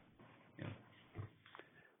 Daniel. Yeah.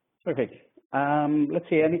 Perfect. Let's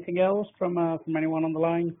see. Anything else from anyone on the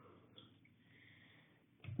line?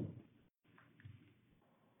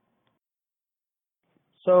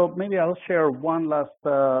 So maybe I'll share one last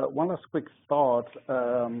quick thought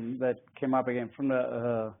that came up again from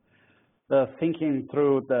the thinking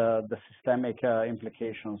through the systemic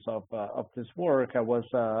implications of this work. I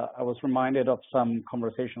was reminded of some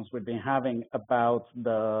conversations we've been having about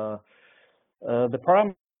the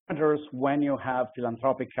parameters when you have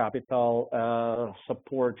philanthropic capital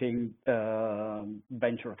supporting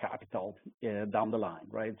venture capital down the line,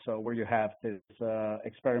 right? So where you have these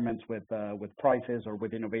experiments with prices or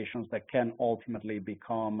with innovations that can ultimately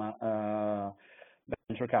become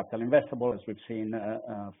venture capital investable, as we've seen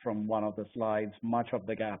from one of the slides. Much of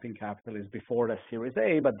the gap in capital is before the Series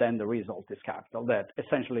A, but then the result is capital that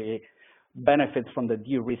essentially benefits from the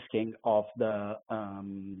de-risking of the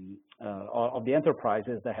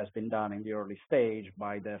enterprises that has been done in the early stage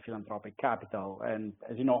by the philanthropic capital. And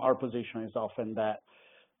as you know, our position is often that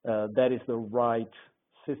that is the right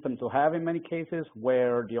system to have in many cases,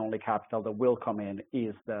 where the only capital that will come in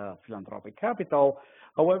is the philanthropic capital.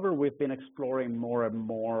 However, we've been exploring more and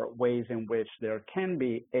more ways in which there can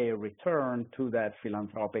be a return to that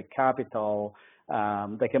philanthropic capital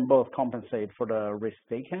that can both compensate for the risk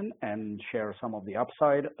taken and share some of the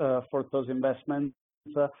upside for those investments,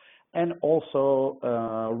 and also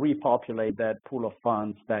repopulate that pool of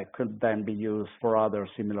funds that could then be used for other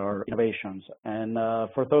similar innovations. And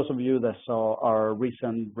for those of you that saw our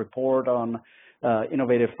recent report on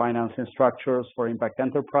innovative financing structures for impact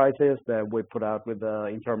enterprises that we put out with the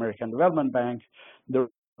Inter-American Development Bank, the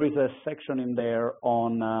is a section in there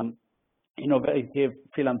on innovative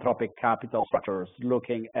philanthropic capital structures,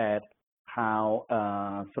 looking at how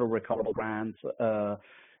through recoverable grants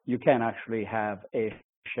you can actually have a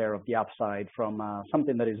share of the upside from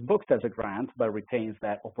something that is booked as a grant but retains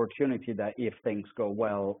that opportunity that if things go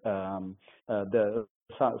well,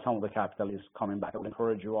 some of the capital is coming back. I would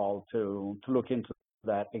encourage you all to look into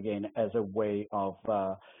that again as a way of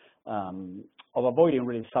avoiding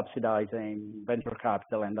really subsidizing venture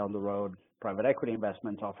capital and down the road private equity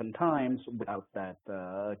investments oftentimes without that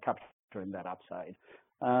capturing that upside.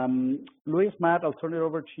 Luis, Matt, I'll turn it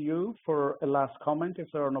over to you for a last comment if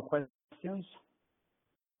there are no questions.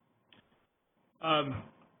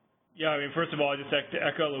 Yeah, I mean, first of all, just to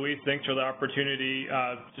echo Luis, thanks for the opportunity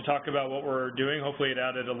to talk about what we're doing. Hopefully it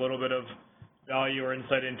added a little bit of value or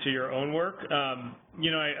insight into your own work. You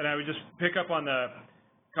know, and I would just pick up on the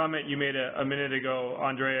comment you made a minute ago,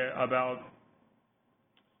 Andrea, about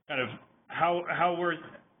kind of how we're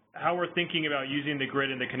thinking about using the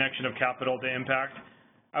grid and the connection of capital to impact.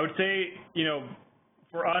 I would say, you know,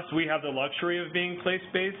 for us, we have the luxury of being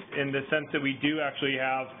place-based in the sense that we do actually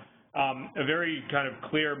have a very kind of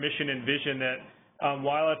clear mission and vision that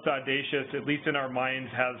while it's audacious, at least in our minds,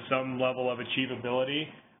 has some level of achievability.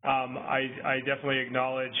 I definitely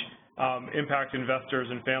acknowledge impact investors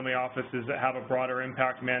and family offices that have a broader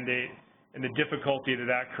impact mandate and the difficulty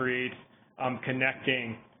that creates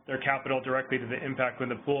connecting their capital directly to the impact when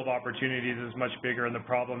the pool of opportunities is much bigger and the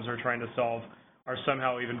problems they're trying to solve are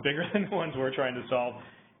somehow even bigger than the ones we're trying to solve.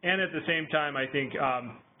 And at the same time, I think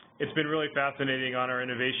it's been really fascinating on our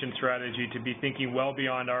innovation strategy to be thinking well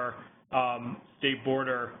beyond our state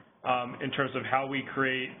border in terms of how we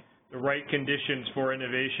create the right conditions for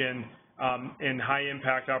innovation and high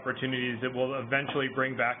impact opportunities that will eventually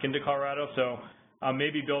bring back into Colorado. So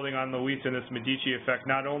maybe building on Luis and this Medici effect,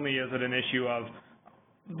 not only is it an issue of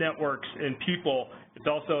networks and people, it's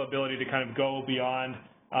also ability to kind of go beyond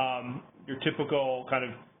your typical kind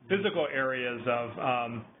of physical areas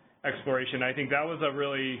of exploration. I think that was a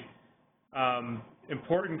really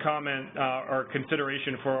important comment or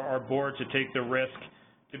consideration for our board to take the risk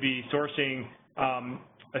to be sourcing a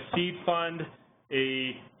seed fund,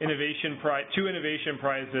 two innovation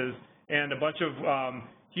prizes, and a bunch of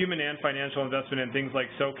human and financial investment in things like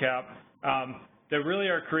SOCAP that really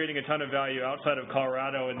are creating a ton of value outside of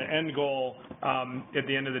Colorado. And the end goal at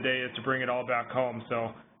the end of the day is to bring it all back home.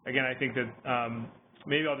 So again, I think that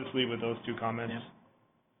maybe I'll just leave with those two comments. Yeah.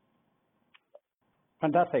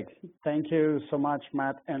 Fantastic. Thank you so much,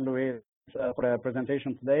 Matt and Luis, for the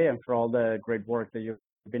presentation today and for all the great work that you've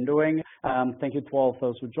been doing. Thank you to all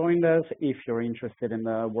those who joined us. If you're interested in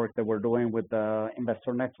the work that we're doing with the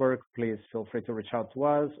Investor Network, please feel free to reach out to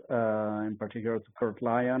us, in particular to Kurt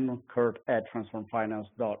Lyon,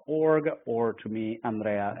 kurt@transformfinance.org, or to me,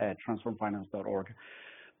 Andrea@transformfinance.org.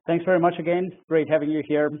 Thanks very much again. Great having you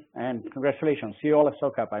here, and congratulations. See you all at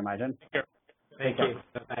SOCAP, I imagine. Thank you.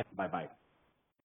 Bye-bye. Bye-bye.